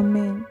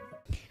 ஆமென்.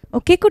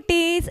 ஓகே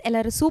குட்டீஸ்,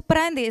 எல்லோரும்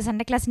சூப்பராக இந்த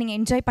சண்டே கிளாஸ் நீங்கள்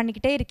என்ஜாய்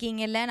பண்ணிக்கிட்டே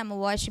இருக்கீங்கல்ல. நம்ம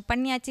வாஷிப்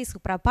பண்ணியாச்சு,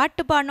 சூப்பராக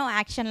பாட்டு பாடணும்,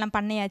 ஆக்ஷன்லாம்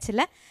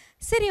பண்ணியாச்சுல.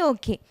 சரி,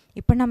 ஓகே.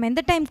 இப்போ நம்ம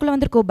எந்த டைம்குள்ளே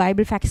வந்திருக்கோம்?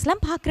 பைபிள்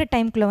ஃபேக்ட்ஸ்லாம் பார்க்குற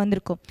டைம்குள்ளே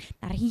வந்திருக்கோம்.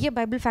 நிறைய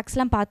பைபிள்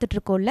ஃபேக்ட்ஸ்லாம்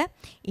பார்த்துட்ருக்கோம்ல.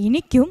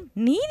 இன்றைக்கும்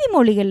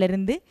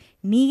நீதிமொழிகள்லேருந்து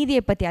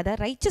நீதியை பற்றி,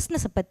 அதாவது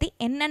ரைச்சஸ்னஸை பற்றி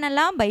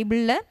என்னென்னலாம்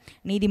பைபிளில்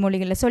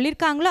நீதிமொழிகளில்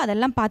சொல்லியிருக்காங்களோ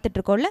அதெல்லாம்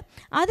பார்த்துட்ருக்கோம்ல.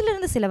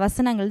 அதிலிருந்து சில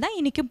வசனங்கள் தான்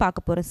இன்றைக்கும்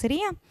பார்க்க போகிறோம்.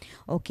 சரியா?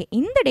 ஓகே.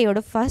 இந்த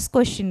டேயோட ஃபர்ஸ்ட்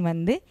கொஸ்டின்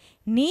வந்து,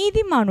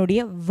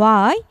 நீதிமானுடைய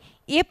வாய்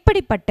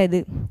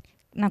எப்படிப்பட்டது?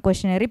 நான்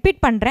கொஸ்டினை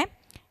ரிப்பீட் பண்ணுறேன்.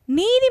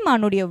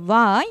 நீதிமானுடைய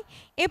வாய்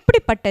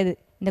எப்படிப்பட்டது?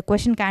 இந்த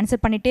கொஷனுக்கு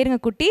ஆன்சர் பண்ணிகிட்டே இருங்க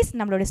குட்டீஸ்.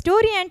 நம்மளோட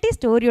ஸ்டோரி ஆண்டி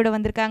ஸ்டோரியோட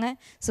வந்திருக்காங்க.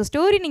 ஸோ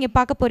ஸ்டோரி நீங்கள்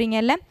பார்க்க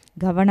போகிறீங்கல்ல,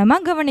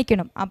 கவனமாக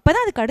கவனிக்கணும். அப்போ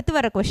தான் அதுக்கு அடுத்து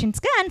வர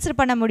கொஷின்ஸ்க்கு ஆன்சர்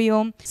பண்ண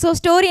முடியும். ஸோ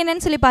ஸ்டோரி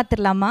என்னன்னு சொல்லி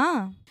பார்த்துடலாமா?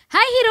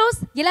 ஹாய்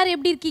ஹீரோஸ், எல்லாரும்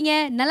எப்படி இருக்கீங்க?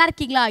 நல்லா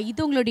இருக்கீங்களா?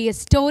 இது உங்களுடைய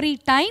ஸ்டோரி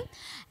டைம்.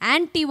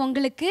 ஆன்டி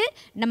உங்களுக்கு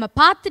நம்ம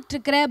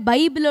பார்த்துட்ருக்கிற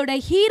பைபிளோட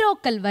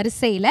ஹீரோக்கள்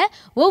வரிசையில்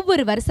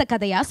ஒவ்வொரு வருஷ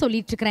கதையாக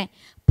சொல்லிகிட்ருக்கிறேன்.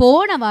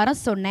 போன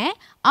வாரம் சொன்னேன்,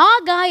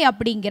 ஆகாய்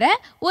அப்படிங்கிற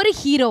ஒரு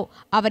ஹீரோ.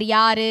 அவர்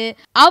யார்?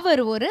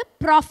 அவர் ஒரு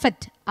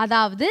ப்ராஃபட்,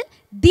 அதாவது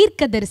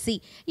தீர்க்கதரிசி.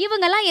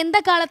 இவங்கெல்லாம் எந்த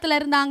காலத்தில்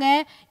இருந்தாங்க?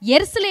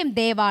 எருசலேம்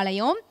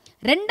தேவாலயம்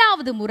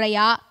 2வது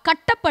முறையாக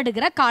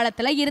கட்டப்படுகிற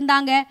காலத்தில்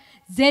இருந்தாங்க.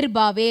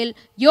 ஜெருபாவேல்,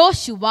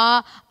 யோசுவா,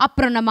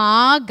 அப்புறம் நம்ம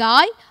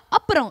ஆகாய்,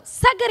 அப்புறம்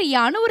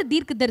சகரியான்னு ஒரு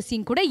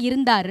தீர்க்கதரிசியும் கூட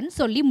இருந்தாருன்னு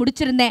சொல்லி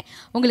முடிச்சிருந்தேன்.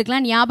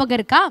 உங்களுக்குலாம் ஞாபகம்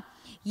இருக்கா?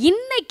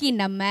 இன்னைக்கு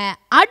நம்ம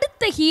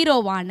அடுத்த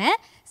ஹீரோவான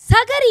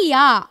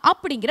சகரியா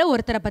அப்படிங்கிற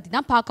ஒருத்தரை பற்றி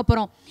தான் பார்க்க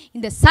போகிறோம்.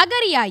 இந்த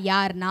சகரியா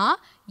யாருன்னா,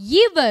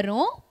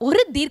 இவரும்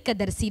ஒரு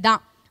தீர்க்கதரிசி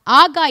தான்.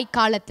 ஆகாய்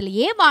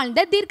காலத்திலேயே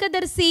வாழ்ந்த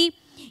தீர்க்கதரிசி.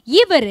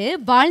 இவர்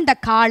வாழ்ந்த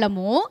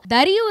காலமும்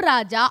தரியு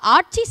ராஜா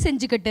ஆட்சி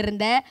செஞ்சுக்கிட்டு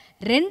இருந்த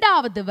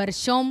 2வது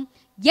வருஷம்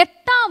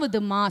 8வது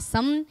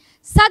மாதம்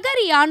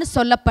சகரியான்னு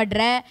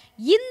சொல்லப்படுற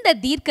இந்த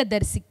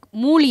தீர்க்கதரிசி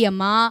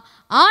மூலியமா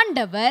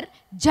ஆண்டவர்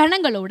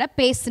ஜனங்களோட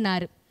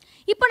பேசினார்.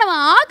 இப்போ நம்ம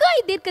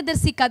ஆகாய்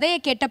தீர்க்கதரிசி கதையை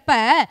கேட்டப்ப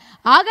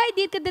ஆகாய்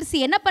தீர்க்கதரிசி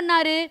என்ன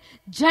பண்ணாரு?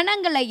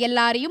 ஜனங்களை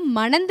எல்லாரையும்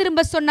மனம்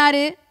திரும்ப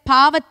சொன்னாரு,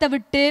 பாவத்தை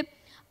விட்டு.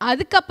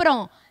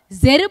 அதுக்கப்புறம்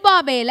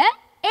ஜெருபாபேலை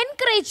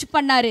என்கரேஜ்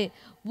பண்ணாரு.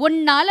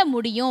 உன்னால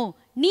முடியும்,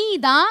 நீ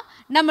தான்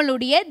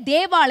நம்மளுடைய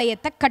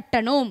தேவாலயத்தை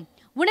கட்டணும்,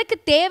 உனக்கு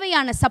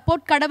தேவையான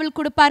சப்போர்ட் கடவுள்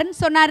கொடுப்பாருன்னு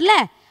சொன்னார்ல.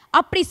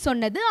 அப்படி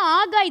சொன்னது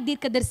ஆகாய்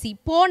தீர்க்கதரிசி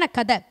போன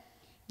கதை.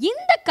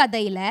 இந்த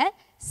கதையில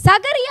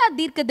சகரியா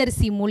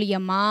தீர்க்கதரிசி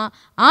மூலியமா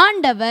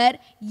ஆண்டவர்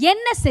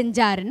என்ன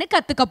செஞ்சாருன்னு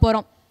கத்துக்க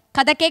போறோம்.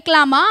 கதை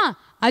கேட்கலாமா?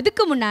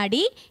 அதுக்கு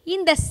முன்னாடி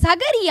இந்த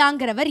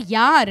சகரியாங்கிறவர்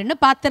யாருன்னு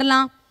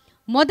பார்த்துடலாம்.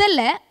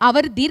 முதல்ல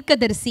அவர்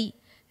தீர்க்கதரிசி.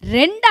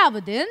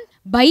 2வது,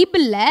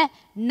 பைபிள்ல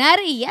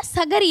நிறைய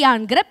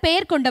சகரியான்கிற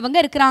பெயர் கொண்டவங்க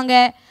இருக்கிறாங்க.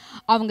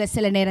 அவங்க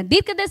சில நேரம்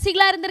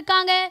தீர்க்கதரிசிகளா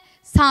இருந்திருக்காங்க,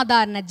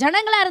 சாதாரண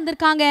ஜனங்களா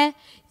இருந்திருக்காங்க.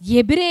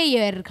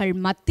 எபிரேயர்கள்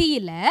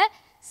மத்தியில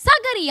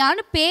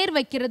சகரியான்னு பேர்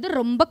வைக்கிறது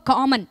ரொம்ப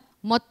காமன்.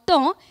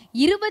 மொத்தம்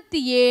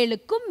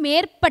 27க்கும்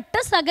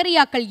மேற்பட்ட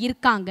சகரியாக்கள்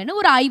இருக்காங்கன்னு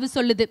ஒரு ஆய்வு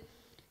சொல்லுது.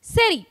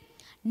 சரி,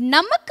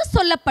 நமக்கு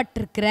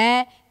சொல்லப்பட்டிருக்கிற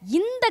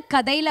இந்த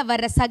கதையில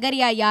வர்ற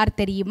சகரியா யார்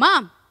தெரியுமா?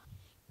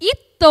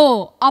 இத்தோ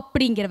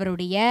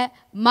அப்படிங்கிறவருடைய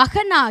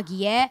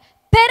மகனாகிய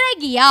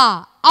பெரகியா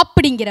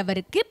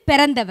அப்படிங்கிறவருக்கு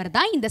பிறந்தவர்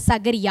தான் இந்த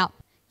சகரியா.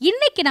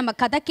 இன்னைக்கு நம்ம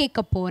கதை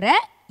கேட்க போற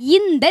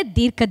இந்த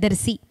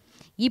தீர்க்கதரிசி.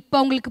 இப்போ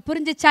உங்களுக்கு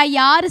புரிஞ்சுச்சா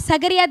யாரு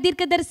சகரியா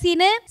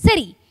தீர்க்கதரிசின்னு?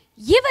 சரி,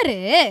 இவரு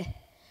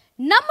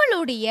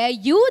நம்மளுடைய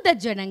யூத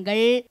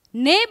ஜனங்கள்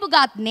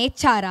நேபுகாத்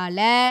நேச்சாரால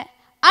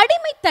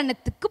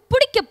அடிமைத்தனத்துக்கு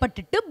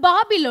பிடிக்கப்பட்டுட்டு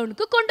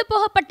பாபிலோனுக்கு கொண்டு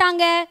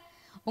போகப்பட்டாங்க.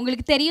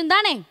 உங்களுக்கு தெரியும்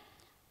தானே?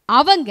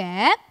 அவங்க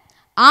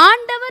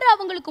ஆண்டவர்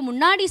அவங்களுக்கு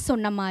முன்னாடி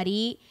சொன்ன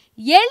மாதிரி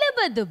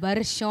 70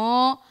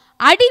 வருஷம்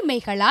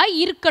அடிமைகளா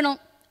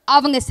இருக்கணும்.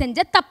 அவங்க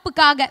செஞ்ச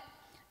தப்புக்காக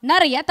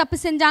நிறைய தப்பு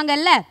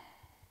செஞ்சாங்கல்ல.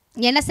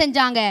 என்ன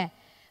செஞ்சாங்க?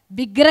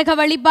 விக்கிரக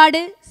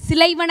வழிபாடு,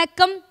 சிலை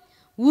வணக்கம்,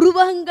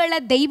 உருவகங்களை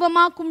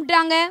தெய்வமா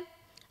கும்பிட்டாங்க.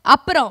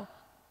 அப்புறம்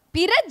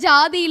பிற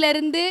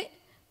ஜாதியிலிருந்து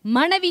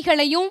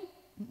மனைவிகளையும்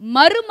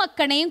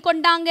மருமக்கனையும்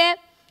கொண்டாங்க.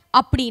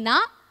 அப்படின்னா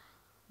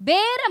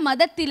வேற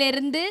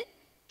மதத்திலிருந்து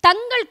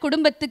தங்கள்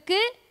குடும்பத்துக்கு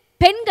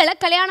பெண்களை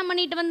கல்யாணம்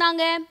பண்ணிட்டு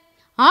வந்தாங்க,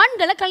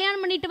 ஆண்களை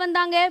கல்யாணம் பண்ணிட்டு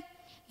வந்தாங்க.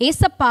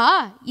 ஏசப்பா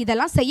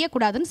இதெல்லாம்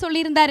செய்யக்கூடாதுன்னு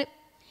சொல்லியிருந்தாரு.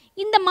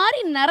 இந்த மாதிரி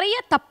நிறைய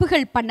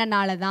தப்புகள்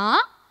பண்ணனால தான்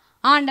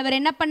ஆண்டவர்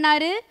என்ன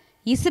பண்ணாரு?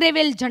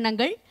 இஸ்ரவேல்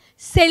ஜனங்கள்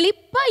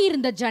செழிப்பா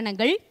இருந்த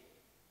ஜனங்கள்,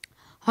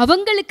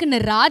 அவங்களுக்குன்னு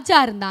ராஜா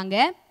இருந்தாங்க,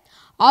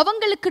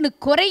 அவங்களுக்குன்னு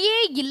குறையே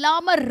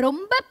இல்லாம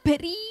ரொம்ப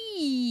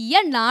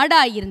பெரிய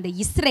நாடா இருந்த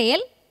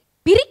இஸ்ரேல்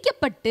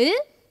பிரிக்கப்பட்டு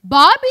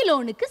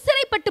பாபிலோனுக்கு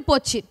சிறைப்பட்டு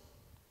போச்சு.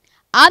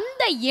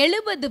 அந்த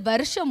 70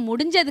 வருஷம்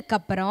முடிஞ்சதுக்கு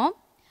அப்புறம்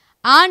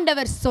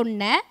ஆண்டவர்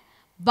சொன்ன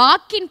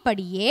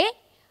வாக்கின்படியே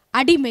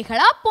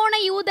அடிமைகளா போன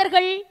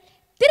யூதர்கள்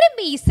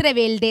திரும்பி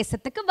இஸ்ரவேல்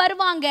தேசத்துக்கு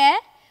வருவாங்க.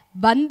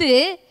 வந்து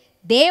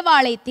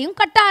தேவாலயத்தையும்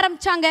கட்ட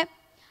ஆரம்பிச்சாங்க.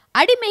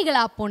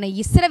 அடிமைகளா போன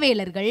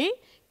இஸ்ரவேலர்கள்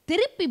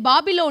திருப்பி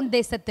பாபிலோன்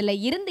தேசத்துல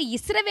இருந்து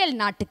இஸ்ரவேல்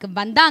நாட்டுக்கு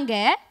வந்தாங்க.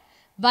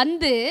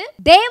 வந்து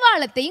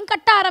தேவாலயத்தையும்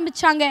கட்ட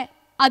ஆரம்பிச்சாங்க.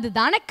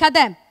 அதுதான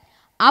கதை.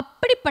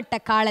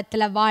 அப்படிப்பட்ட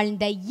காலத்துல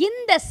வாழ்ந்த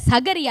இந்த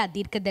சகரியா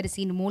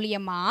தீர்க்கதரிசியின்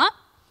மூலியமா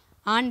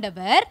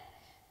ஆண்டவர்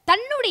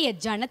தன்னுடைய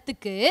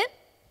ஜனத்துக்கு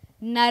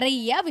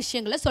நிறைய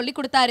விஷயங்களை சொல்லி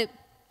கொடுத்தாரு.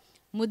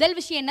 முதல்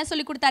விஷயம் என்ன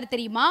சொல்லி கொடுத்தாரு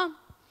தெரியுமா?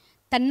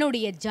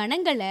 தன்னுடைய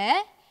ஜனங்களை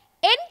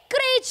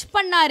என்கரேஜ்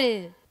பண்ணாரு.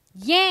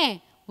 ஏன்?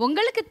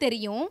 உங்களுக்கு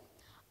தெரியும்,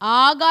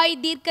 ஆகாய்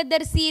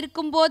தீர்க்கதரிசி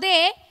இருக்கும் போதே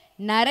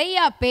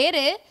நிறைய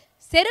பேரு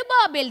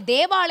செருபாபேல்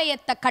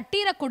தேவாலயத்தை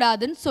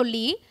கட்டிடக்கூடாதுன்னு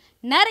சொல்லி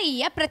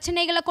நிறைய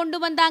பிரச்சனைகளை கொண்டு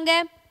வந்தாங்க.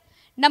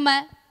 நம்ம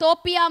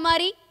தோப்பியா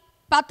மாதிரி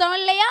பார்த்தோம்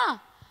இல்லையா?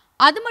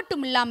 அது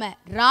மட்டும் இல்லாம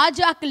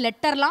ராஜாக்கு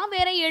லெட்டர்லாம்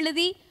வேற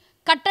எழுதி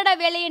கட்டட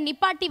வேலையை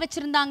நிப்பாட்டி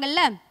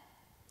வச்சிருந்தாங்கல்ல.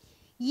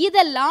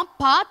 இதெல்லாம்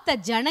பார்த்த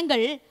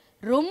ஜனங்கள்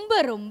ரொம்ப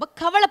ரொம்ப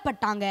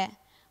கவலைப்பட்டாங்க.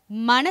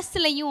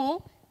 மனசுலையும்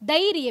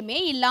தைரியமே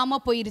இல்லாம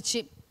போயிருச்சு.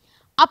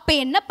 அப்ப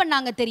என்ன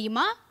பண்ணாங்க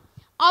தெரியுமா?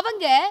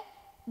 அவங்க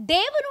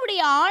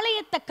தேவனுடைய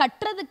ஆலயத்தை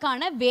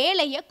கட்டுறதுக்கான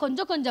வேலையை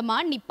கொஞ்சம் கொஞ்சமா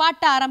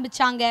நிப்பாட்ட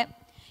ஆரம்பிச்சாங்க.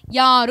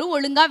 யாரும்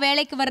ஒழுங்கா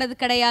வேலைக்கு வர்றது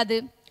கிடையாது.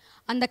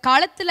 அந்த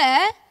காலத்துல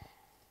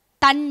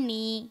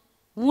தண்ணி,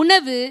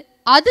 உணவு,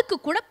 அதுக்கு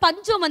கூட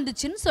பஞ்சம்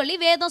வந்துச்சுன்னு சொல்லி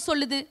வேதம்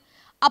சொல்லுது.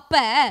 அப்ப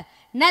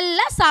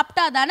நல்லா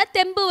சாப்பிட்டா தானே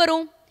தெம்பு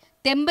வரும்.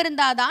 தெம்பு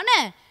இருந்தா தானே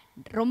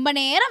ரொம்ப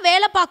நேரம்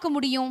வேலை பார்க்க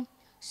முடியும்.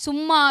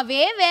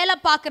 சும்மாவே வேலை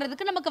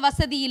பார்க்கறதுக்கு நமக்கு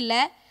வசதி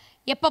இல்லை.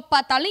 எப்போ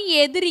பார்த்தாலும்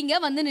எதிரிங்க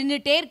வந்து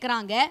நின்றுட்டே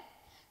இருக்கிறாங்க.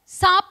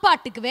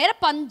 சாப்பாட்டுக்கு வேற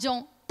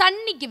பஞ்சம்,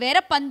 தண்ணிக்கு வேற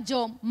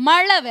பஞ்சம்,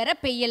 மழை வேற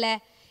பெய்யலை.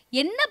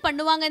 என்ன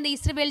பண்ணுவாங்க இந்த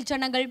இஸ்ரவேல்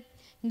ஜனங்கள்?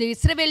 இந்த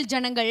இஸ்ரவேல்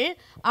ஜனங்கள்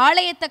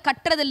ஆலயத்தை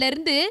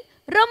கட்டுறதுலேருந்து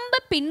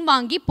ரொம்ப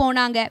பின்வாங்கி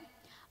போனாங்க.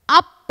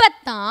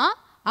 அப்பத்தான்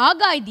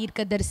ஆகாய்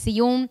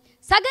தீர்க்கதரிசியும்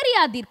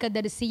சகரியா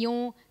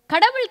தீர்க்கதரிசியும்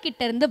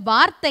கடவுள்கிட்ட இருந்து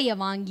வார்த்தையை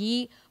வாங்கி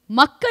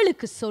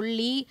மக்களுக்கு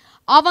சொல்லி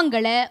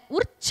அவங்கள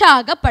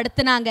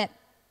உற்சாகப்படுத்தினாங்க.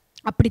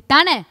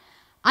 அப்படித்தானே?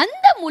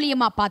 அந்த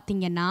மூலியமா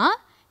பார்த்தீங்கன்னா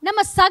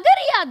நம்ம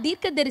சகரியா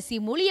தீர்க்கதரிசி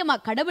மூலியமா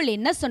கடவுள்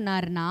என்ன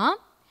சொன்னாருன்னா,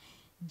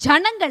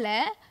 ஜனங்களை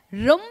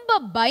ரொம்ப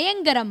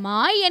பயங்கரமா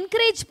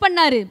என்கரேஜ்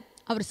பண்ணாரு.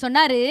 அவர்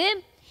சொன்னாரு,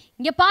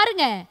 இங்க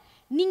பாருங்க,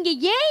 நீங்க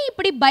ஏன்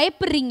இப்படி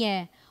பயப்படுறீங்க?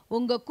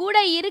 உங்க கூட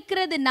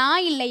இருக்கிறது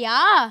நான்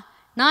இல்லையா?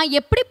 நான்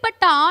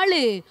எப்படிப்பட்ட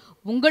ஆளு?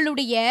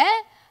 உங்களுடைய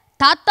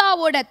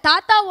தாத்தாவோட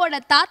தாத்தாவோட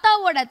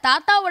தாத்தாவோட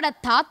தாத்தாவோட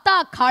தாத்தா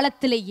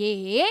காலத்திலேயே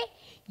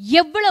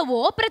எவ்வளவோ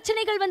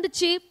பிரச்சனைகள்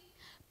வந்துச்சு,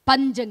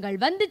 பஞ்சங்கள்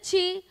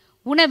வந்துச்சு,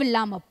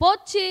 உணவில்லாம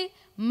போச்சு,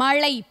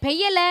 மழை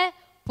பெய்யல,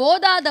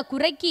 போதாத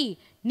குறைக்கு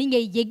நீங்க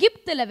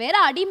எகிப்துல வேற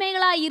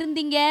அடிமைகளா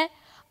இருந்தீங்க.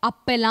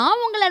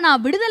 அப்பெல்லாம் உங்களை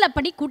நான் விடுதலை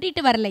பண்ணி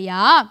கூட்டிட்டு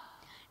வரலையா?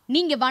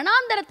 நீங்க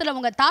வனாந்தரத்துல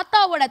உங்க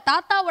தாத்தாவோட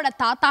தாத்தாவோட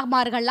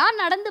தாத்தாமார்கள்லாம்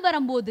நடந்து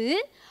வரும்போது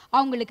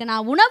அவங்களுக்கு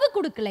நான் உணவு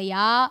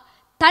கொடுக்கலையா?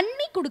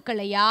 தண்ணி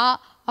கொடுக்கலையா?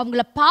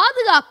 அவங்கள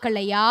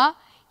பாதுகாக்கலையா?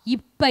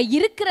 இப்ப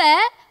இருக்கிற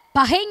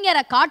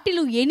பகைஞரை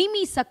காட்டிலும்,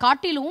 எனிமீஸை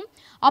காட்டிலும்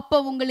அப்போ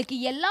உங்களுக்கு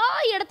எல்லா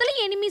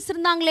இடத்துலையும் எனிமீஸ்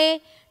இருந்தாங்களே,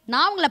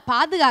 நான் உங்களை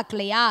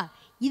பாதுகாக்கலையா?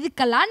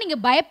 இதுக்கெல்லாம் நீங்க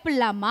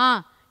பயப்படலாமா?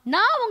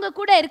 நான் உங்க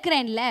கூட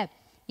இருக்கிறேன்ல,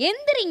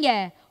 எந்திரிங்க,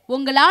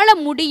 உங்களால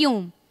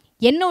முடியும்.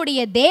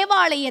 என்னுடைய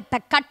தேவாலயத்தை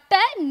கட்ட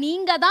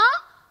நீங்க தான்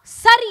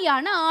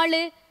சரியான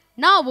ஆளு.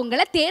 நான்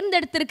உங்களை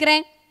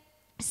தேர்ந்தெடுத்திருக்கிறேன்.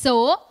 ஸோ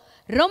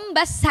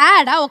ரொம்ப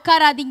சேடா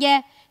உட்காராதீங்க,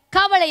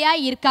 கவலையா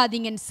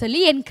இருக்காதீங்கன்னு சொல்லி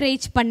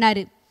என்கரேஜ்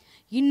பண்ணாரு.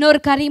 இன்னொரு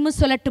காரியமும்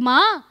சொல்லட்டுமா?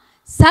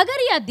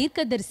 சகரியா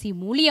தீர்க்கதரிசி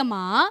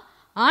மூலியமா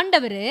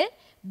ஆண்டவர்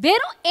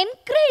வெறும்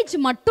என்கரேஜ்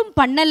மட்டும்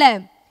பண்ணல,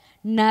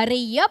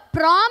 நிறைய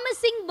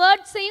ப்ராமிசிங்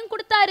வேர்ட்ஸையும்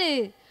கொடுத்தாரு.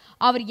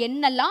 அவர்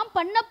என்னெல்லாம்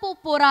பண்ண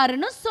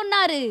போறாருன்னு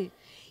சொன்னாரு.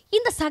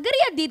 இந்த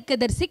சகரியா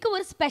தீர்க்கதரிசிக்கு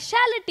ஒரு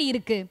ஸ்பெஷாலிட்டி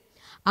இருக்கு.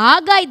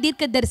 ஆகாய்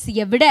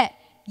தீர்க்கதரிசியை விட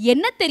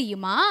என்ன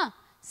தெரியுமா?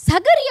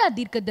 சகரியா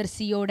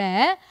தீர்க்கதரிசியோட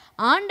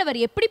ஆண்டவர்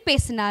எப்படி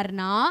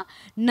பேசினார்னா,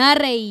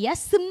 நிறைய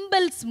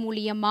சிம்பிள்ஸ்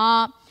மூலியமா,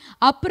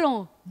 அப்புறம்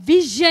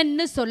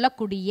விஷன்னு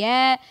சொல்லக்கூடிய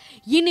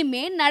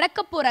இனிமே நடக்க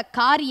போற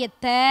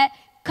காரியத்தை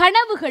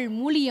கனவுகள்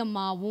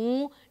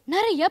மூலியமாவும்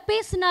நிறைய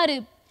பேசினாரு.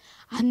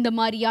 அந்த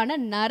மாதிரியான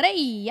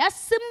நிறைய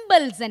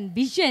சிம்பிள்ஸ் அண்ட்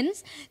விஷன்ஸ்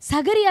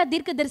சகரியா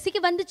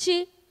தீர்க்கதரிசிக்கு வந்துச்சு.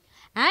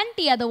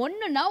 ஆன்ட்டி அதை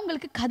ஒன்றுன்னா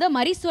உங்களுக்கு கதை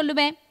மாதிரி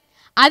சொல்லுவேன்.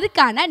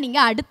 அதுக்கான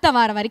நீங்கள் அடுத்த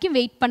வாரம் வரைக்கும்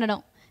வெயிட்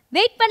பண்ணணும்.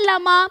 வெயிட்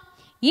பண்ணலாமா?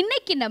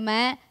 இன்னைக்கு நம்ம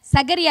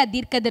சகரியா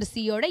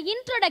தீர்க்கதரிசியோட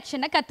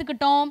இன்ட்ரோடக்ஷனை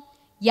கற்றுக்கிட்டோம்.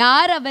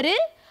 யார் அவர்,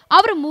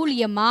 அவர்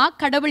மூலியமா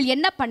கடவுள்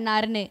என்ன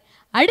பண்ணாருன்னு.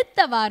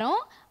 அடுத்த வாரம்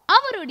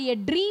அவருடைய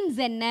ட்ரீம்ஸ்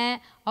என்ன,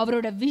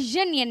 அவரோட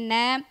விஷன் என்ன,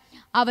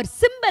 அவர்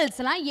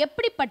சிம்பிள்ஸ்லாம்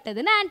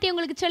எப்படிப்பட்டதுன்னு ஆன்ட்டி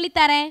உங்களுக்கு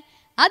சொல்லித்தரேன்.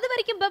 அது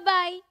வரைக்கும்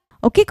பாய்.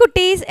 ஓகே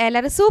குட்டீஸ்,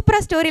 எல்லாரும்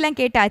சூப்பராக ஸ்டோரிலாம்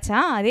கேட்டாச்சா?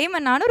 அதே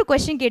மாதிரி நானும் ஒரு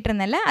கொஸ்டின்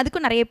கேட்டிருந்தேன்ல,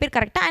 அதுக்கும் நிறைய பேர்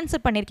கரெக்டாக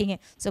ஆன்சர் பண்ணியிருக்கீங்க.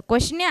 ஸோ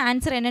கொஸ்டினே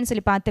ஆன்சர் என்னன்னு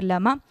சொல்லி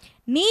பார்த்துடலாமா?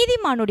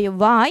 நீதிமானுடைய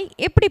வாய்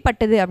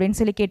எப்படிப்பட்டது அப்படின்னு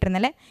சொல்லி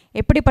கேட்டிருந்தேன்ல,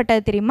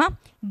 எப்படிப்பட்டது தெரியுமா?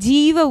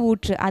 ஜீவ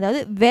ஊற்று, அதாவது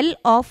வெல்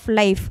ஆஃப்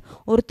லைஃப்.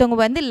 ஒருத்தவங்க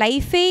வந்து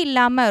லைஃபே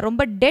இல்லாமல்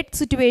ரொம்ப டெட்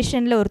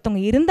சுச்சுவேஷனில்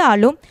ஒருத்தவங்க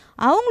இருந்தாலும்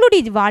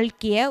அவங்களுடைய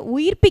வாழ்க்கையை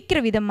உயிர்ப்பிக்கிற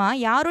விதமாக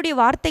யாருடைய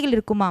வார்த்தைகள்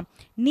இருக்குமா?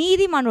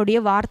 நீதிமானுடைய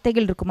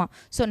வார்த்தைகள் இருக்குமா?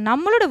 ஸோ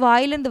நம்மளோட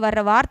வாயிலேருந்து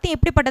வர்ற வார்த்தை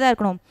எப்படிப்பட்டதாக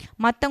இருக்கணும்?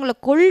 மற்றவங்களை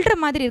கொல்ற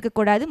மாதிரி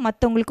இருக்கக்கூடாது,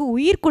 மற்றவங்களுக்கு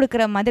உயிர்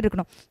கொடுக்குற மாதிரி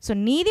இருக்கணும். ஸோ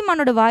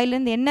நீதிமானோட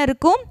வாயிலேருந்து என்ன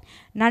இருக்கும்?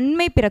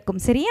 நன்மை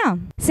பிறக்கும். சரியா?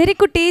 சரி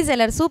குட்டீஸ்,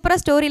 எல்லோரும்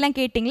சூப்பராக ஸ்டோரிலாம்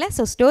கேட்டிங்களா?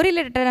 ஸோ ஸ்டோரி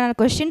ரிலேட்டடான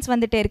கொஷின்ஸ்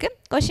வந்துட்டே இருக்குது.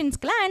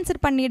 கொஷின்ஸ்க்கெலாம்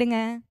ஆன்சர் பண்ணிவிடுங்க.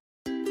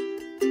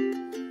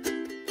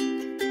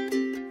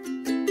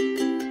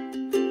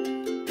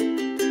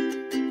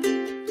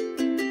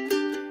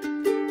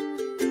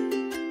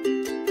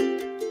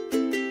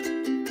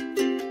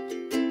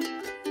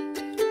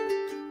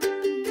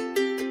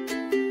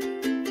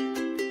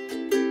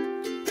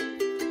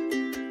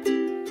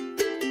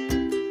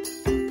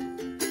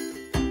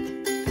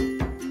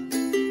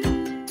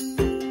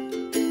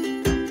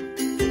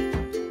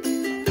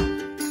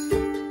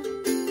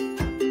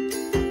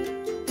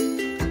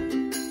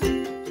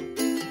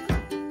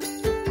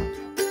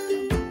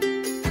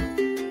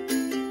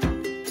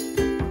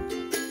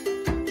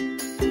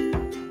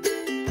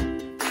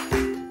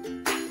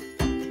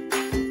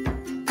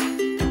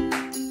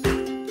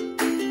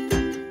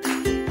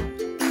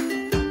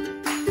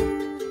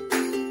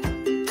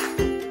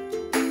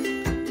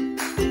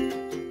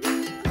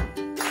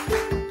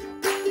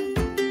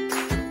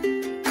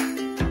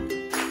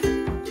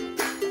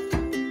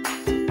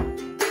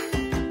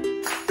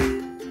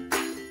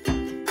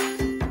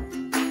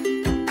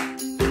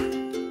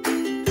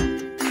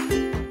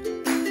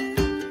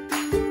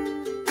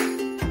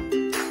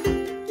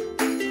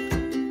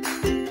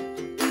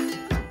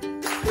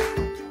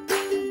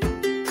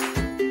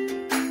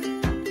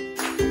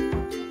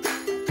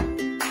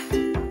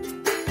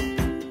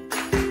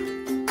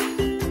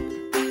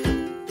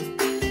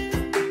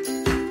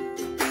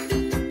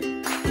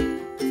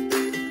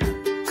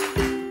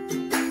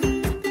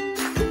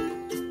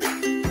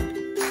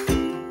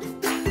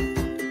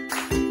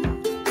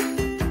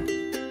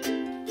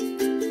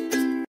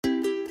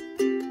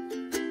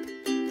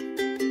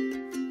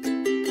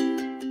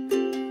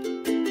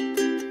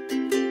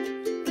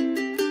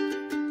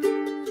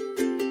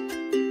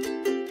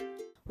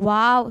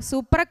 வாவ்,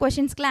 சூப்பராக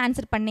கொஷின்ஸ்க்கெலாம்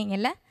ஆன்சர்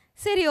பண்ணீங்கல்ல.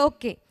 சரி,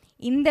 ஓகே.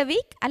 இந்த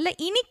வீக் அல்ல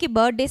இன்னைக்கு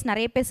பர்த்டேஸ்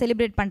நிறைய பேர்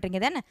செலிப்ரேட் பண்ணுறீங்க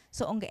தானே?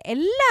 ஸோ உங்கள்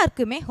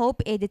எல்லாருக்குமே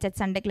hope age search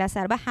Sunday class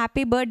சார்பாக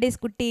ஹாப்பி பர்த்டேஸ்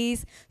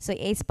குட்டீஸ். ஸோ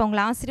ஏஸ்ப்பா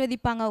உங்களை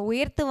ஆசீர்வதிப்பாங்க,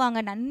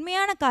 உயர்த்துவாங்க,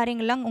 நன்மையான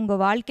காரியங்கள்லாம்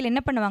உங்கள் வாழ்க்கையில்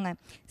என்ன பண்ணுவாங்க?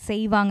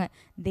 செய்வாங்க.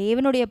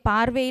 தேவனுடைய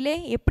பார்வையிலே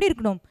எப்படி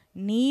இருக்கணும்?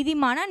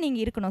 நீதிமானா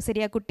நீங்கள் இருக்கணும்.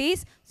 சரியா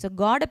குட்டீஸ்? ஸோ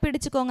காடை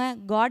பிடிச்சிக்கோங்க.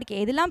 காடுக்கு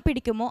எதெல்லாம்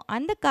பிடிக்குமோ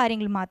அந்த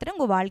காரியங்கள் மாத்திரம்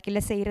உங்கள்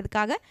வாழ்க்கையில்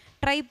செய்கிறதுக்காக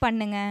ட்ரை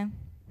பண்ணுங்கள்.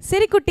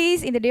 சரி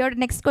குட்டீஸ், இந்த டேயோட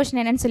நெக்ஸ்ட் கொஸ்டின்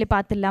என்னன்னு சொல்லி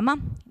பார்த்துடலாமா?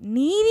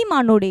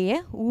 நீதிமானுடைய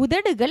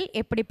உதடுகள்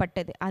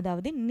எப்படிப்பட்டது,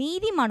 அதாவது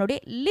நீதிமானுடைய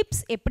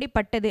லிப்ஸ்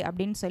எப்படிப்பட்டது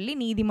அப்படின்னு சொல்லி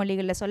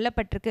நீதிமொழிகளில்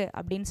சொல்லப்பட்டிருக்கு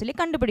அப்படின்னு சொல்லி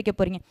கண்டுபிடிக்க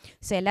போகிறீங்க.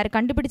 ஸோ எல்லோரும்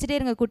கண்டுபிடிச்சிட்டே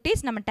இருங்க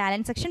குட்டீஸ். நம்ம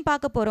டேலண்ட் செக்ஷன்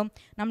பார்க்க போகிறோம்.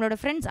 நம்மளோட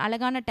ஃப்ரெண்ட்ஸ்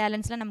அழகான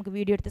டேலண்ட்ஸ்லாம் நமக்கு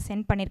வீடியோ எடுத்து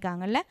சென்ட்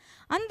பண்ணியிருக்காங்கல்ல,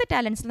 அந்த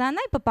டேலண்ட்ஸ்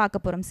தான் இப்போ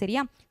பார்க்க போகிறோம்.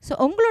 சரியா? ஸோ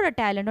உங்களோட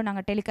டேலண்ட்டும்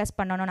நாங்கள் டெலிகாஸ்ட்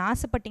பண்ணணும்னு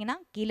ஆசைப்பட்டீங்கன்னா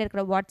கீழே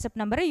இருக்கிற வாட்ஸ்அப்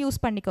நம்பரை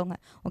யூஸ் பண்ணிக்கோங்க.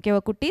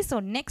 ஓகேவா குட்டீஸ்? ஸோ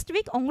நெக்ஸ்ட்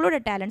வீக் உங்களோட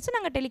டேலண்ட்ஸும்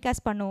நாங்கள்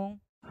டெலிகாஸ்ட் பண்ணுவோம்.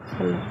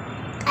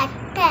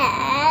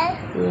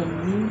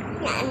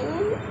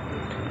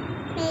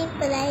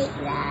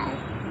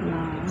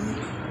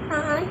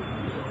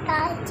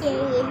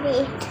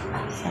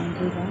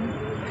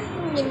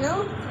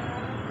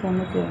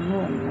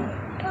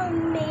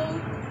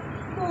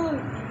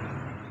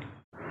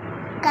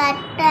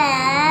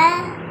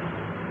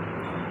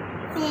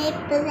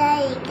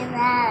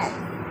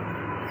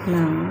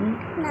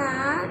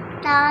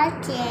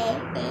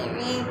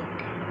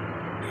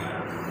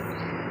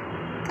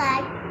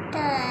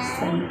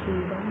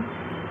 சங்கீதம்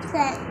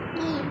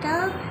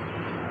சங்கீதம்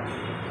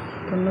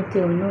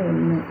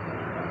 91:1.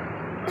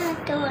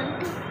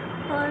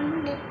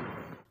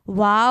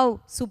 வாவ்,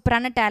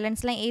 சூப்பரான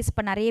டேலண்ட்ஸ்லாம் ஏஸ்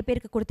இப்போ நிறைய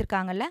பேருக்கு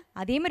கொடுத்துருக்காங்கல்ல,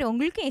 அதே மாதிரி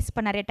உங்களுக்கும் ஏஸ்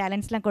இப்போ நிறைய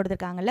டேலண்ட்ஸ்லாம்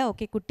கொடுத்துருக்காங்கல்ல.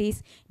 ஓகே குட்டீஸ்,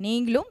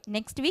 நீங்களும்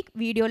நெக்ஸ்ட் வீக்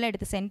வீடியோவில்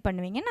எடுத்து சென்ட்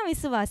பண்ணுவீங்க, நான்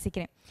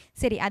விசுவாசிக்கிறேன்.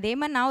 சரி, அதே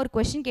மாதிரி நான் ஒரு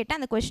கொஷின் கேட்டேன்,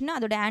 அந்த கொஷினை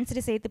அதோட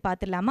ஆன்சரை சேர்த்து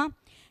பார்த்துடலாமா?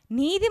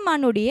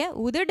 நீதிமானுடைய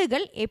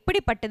உதடுகள்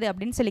எப்படிப்பட்டது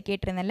அப்படின்னு சொல்லி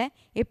கேட்டிருந்தேன்ல,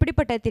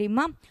 எப்படிப்பட்டது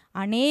தெரியுமா?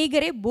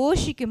 அநேகரை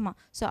போஷிக்குமா.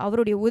 ஸோ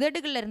அவருடைய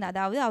உதடுகளில் இருந்து,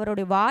 அதாவது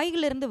அவருடைய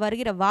வாயிலிருந்து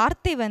வருகிற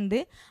வார்த்தை வந்து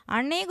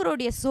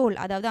அநேகருடைய சோல்,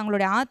 அதாவது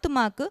அவங்களுடைய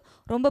ஆத்துமாக்கு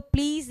ரொம்ப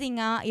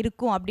ப்ளீஸிங்காக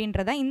இருக்கும்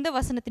அப்படின்றத இந்த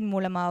வசனத்தின்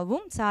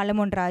மூலமாகவும்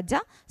சாலமோன் ராஜா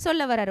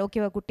சொல்ல வர்றார்.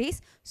 ஓகேவா குட்டீஸ்?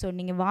 ஸோ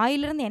நீங்கள்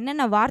வாயிலிருந்து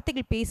என்னென்ன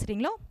வார்த்தைகள்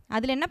பேசுகிறீங்களோ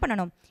அதில் என்ன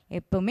பண்ணணும்?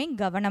 எப்பவுமே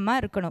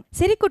கவனமாக இருக்கணும்.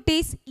 சரி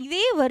குட்டீஸ்,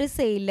 இதே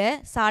வரிசையில்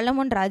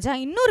சாலமோன் ராஜா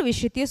இன்னொரு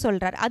விஷயத்தையும்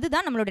சொல்கிறார்.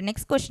 அதுதான் நம்மளோட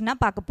நெக்ஸ்ட் கொஸ்டினாக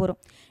பார்க்க போகிறோம்.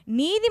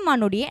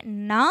 நீதிமானுடைய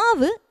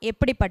நாவு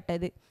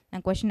எப்படிப்பட்டது?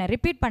 நான் கொஸ்டினை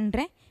ரிப்பீட்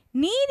பண்ணுறேன்.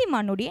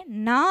 நீதிமானுடைய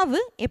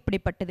நாவு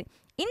எப்படிப்பட்டது?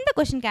 இந்த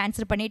கொஸ்டினுக்கு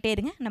ஆன்சர் பண்ணிகிட்டே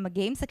இருங்க. நம்ம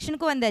கேம்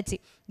செக்ஷனுக்கு வந்தாச்சு.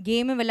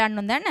 கேமு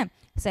விளையாடணும் தானே?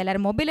 ஸோ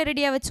எல்லோரும் மொபைலை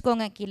ரெடியாக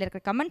வச்சுக்கோங்க. கீழே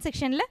இருக்கிற கமெண்ட்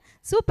செக்ஷனில்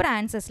சூப்பர்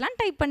ஆன்சர்ஸ்லாம்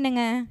டைப்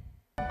பண்ணுங்கள்.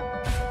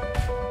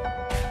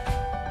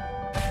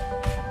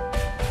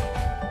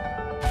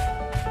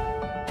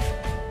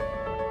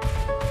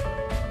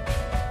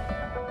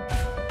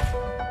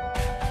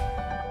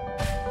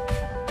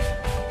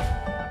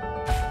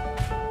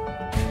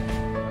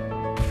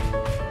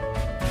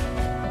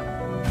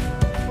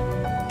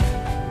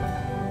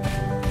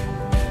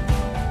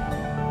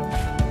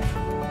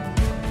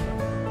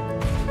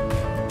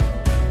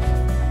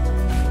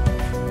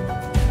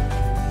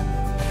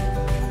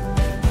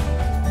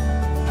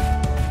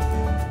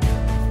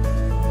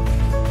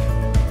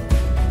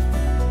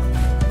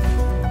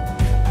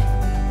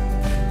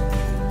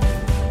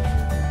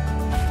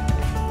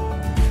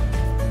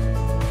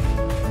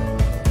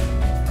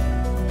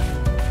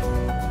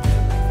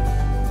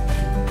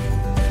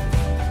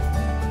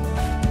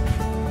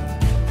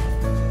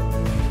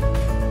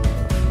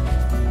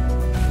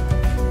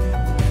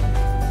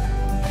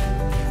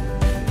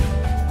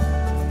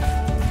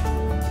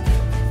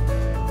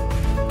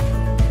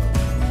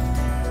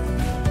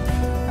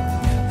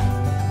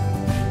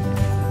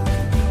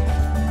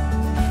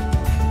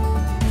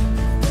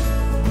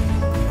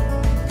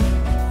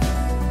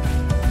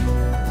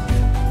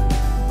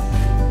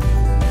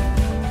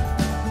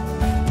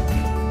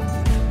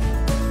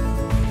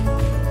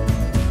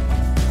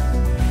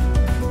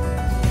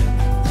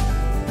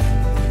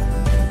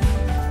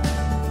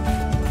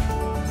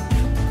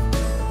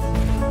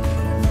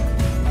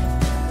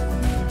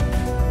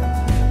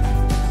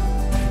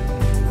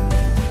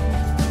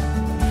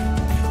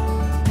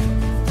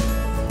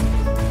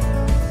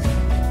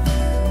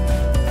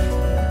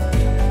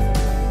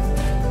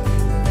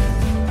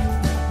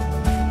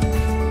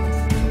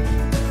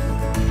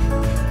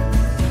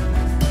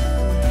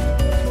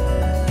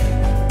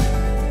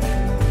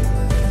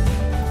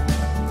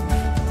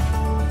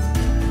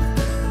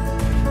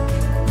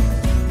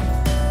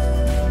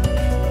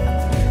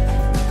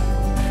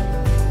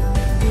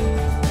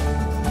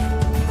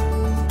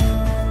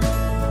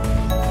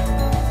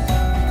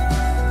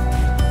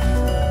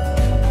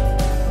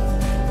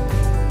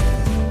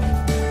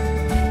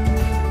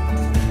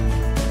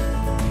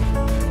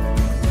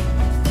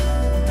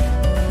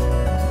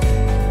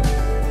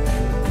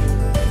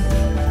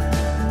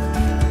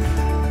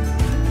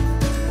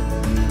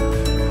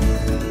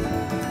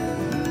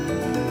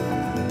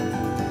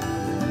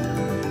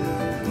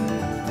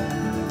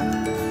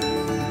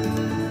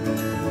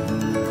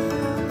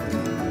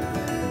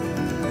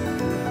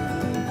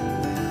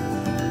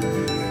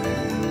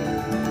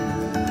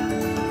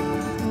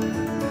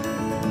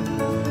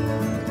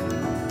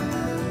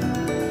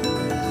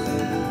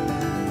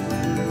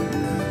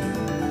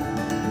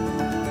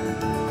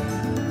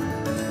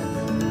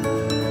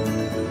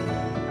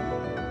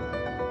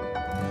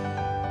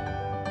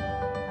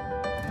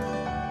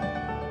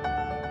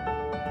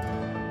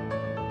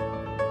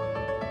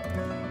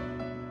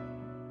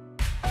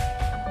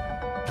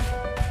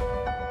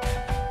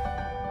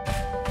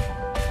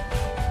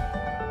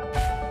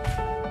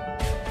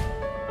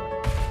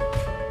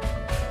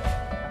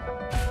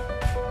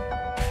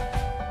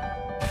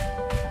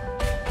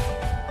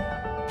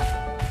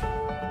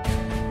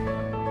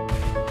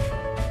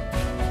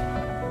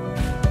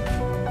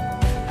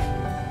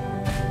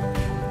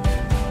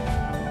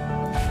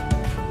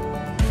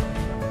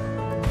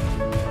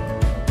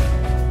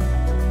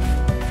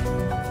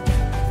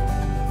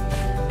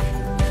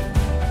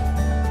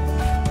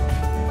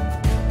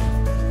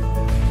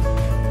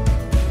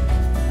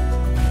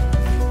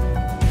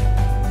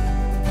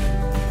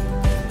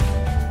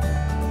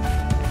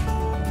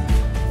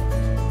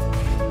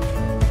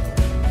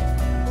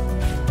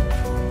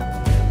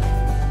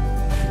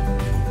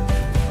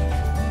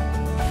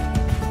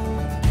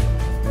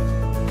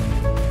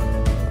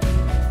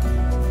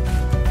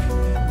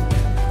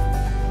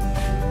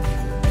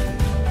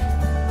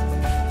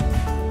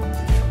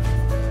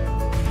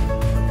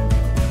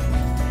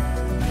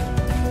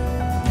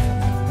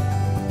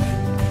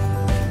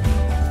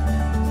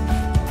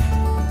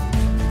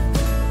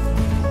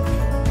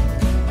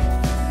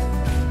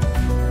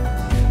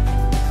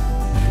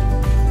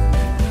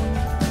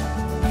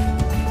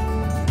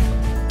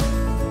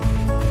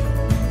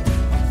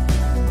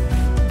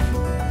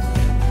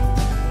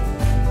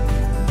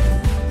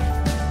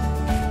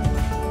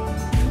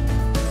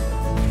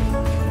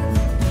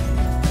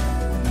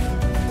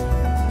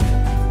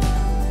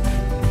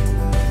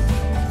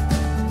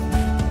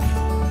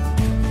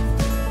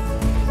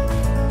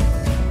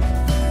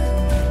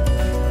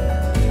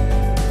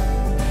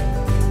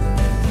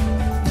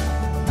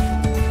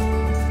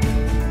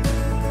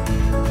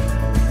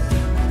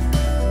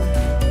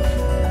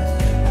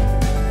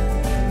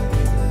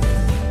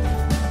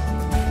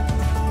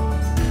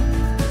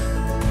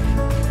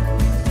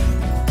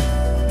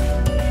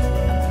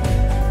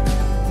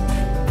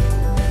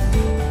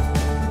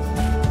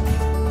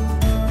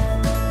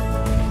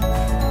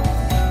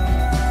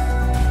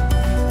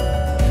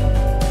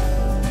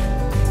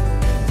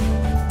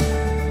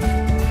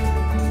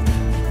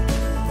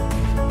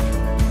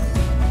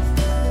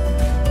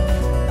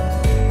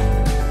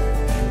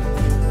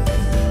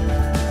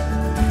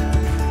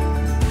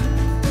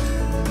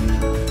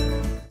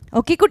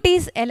 ஓகே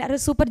குட்டீஸ்,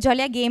 எல்லோரும் சூப்பர்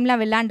ஜாலியாக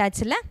கேம்லாம்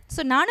விளாண்டாச்சுல.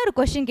 ஸோ நானும் ஒரு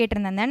கொஸ்டின்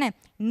கேட்டிருந்தேன் தானே,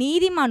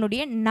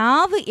 நீதிமானுடைய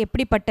நாவு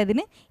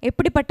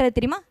எப்படிப்பட்டது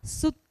தெரியுமா?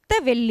 சுத்த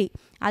வெள்ளி,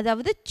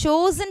 அதாவது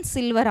சோசன்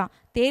சில்வரா,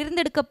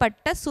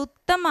 தேர்ந்தெடுக்கப்பட்ட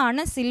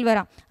சுத்தமான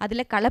சில்வரா,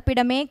 அதில்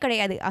கலப்பிடமே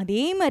கிடையாது.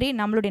 அதே மாதிரி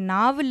நம்மளுடைய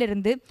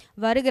நாவிலிருந்து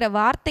வருகிற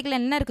வார்த்தைகள்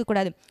என்ன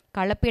இருக்கக்கூடாது?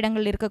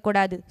 கலப்பிடங்கள்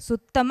இருக்கக்கூடாது,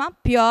 சுத்தமாக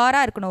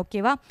பியூராக இருக்கணும்.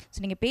 ஓகேவா? ஸோ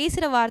நீங்கள்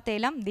பேசுகிற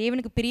வார்த்தையெல்லாம்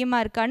தேவனுக்கு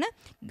பிரியமாக இருக்கான்னு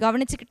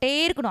கவனிச்சுக்கிட்டே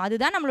இருக்கணும்.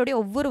 அதுதான் நம்மளுடைய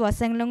ஒவ்வொரு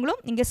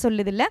வசனங்களும் இங்கே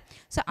சொல்லுதில்ல.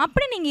 ஸோ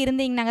அப்படி நீங்கள்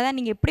இருந்தீங்கன்னாங்க தான்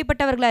நீங்கள்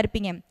எப்படிப்பட்டவர்களாக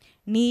இருப்பீங்க?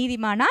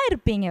 நீதிமானாக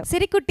இருப்பீங்க.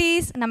 சரி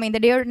குட்டீஸ், நம்ம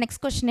இந்த டேயோட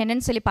நெக்ஸ்ட் கொஸ்டின்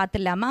என்னன்னு சொல்லி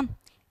பார்த்துடலாமா?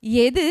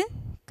 எது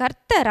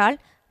கர்த்தரால்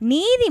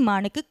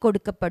நீதிமானுக்கு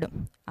கொடுக்கப்படும்?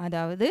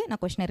 அதாவது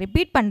நான் கொஸ்டினை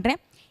ரிப்பீட் பண்ணுறேன்.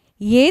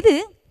 எது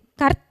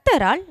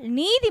கர்த்தரால்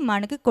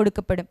நீதிமானுக்கு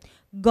கொடுக்கப்படும்?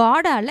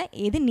 காடால்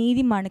எது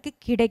நீதிமானுக்கு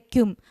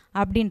கிடைக்கும்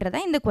அப்படின்றதா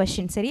இந்த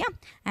கொஸ்டின். சரியா?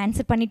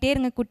 ஆன்சர் பண்ணிகிட்டே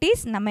இருங்க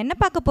குட்டீஸ். நம்ம என்ன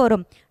பார்க்க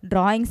போகிறோம்?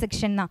 ட்ராயிங்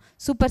செக்ஷன் தான்.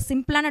 சூப்பர்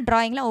சிம்பிளான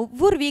ட்ராயிங்லாம்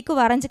ஒவ்வொரு வீக்கும்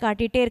வரைஞ்சி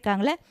காட்டிகிட்டே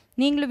இருக்காங்களே,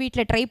 நீங்களும்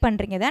வீட்டில் ட்ரை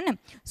பண்ணுறீங்க தானே?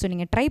 ஸோ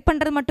நீங்கள் ட்ரை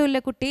பண்ணுறது மட்டும்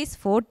இல்லை குட்டீஸ்,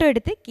 ஃபோட்டோ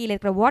எடுத்து கீழே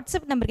இருக்கிற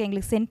வாட்ஸ்அப் நம்பருக்கு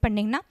எங்களுக்கு சென்ட்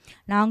பண்ணிங்கன்னா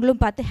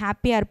நாங்களும் பார்த்து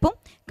ஹாப்பியாக இருப்போம்.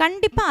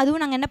 கண்டிப்பாக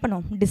அதுவும் நாங்கள் என்ன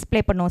பண்ணுவோம்?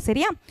 டிஸ்பிளே பண்ணுவோம்.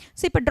 சரியா?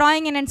 ஸோ இப்போ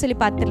ட்ராயிங் என்னன்னு சொல்லி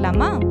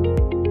பார்த்துடலாமா?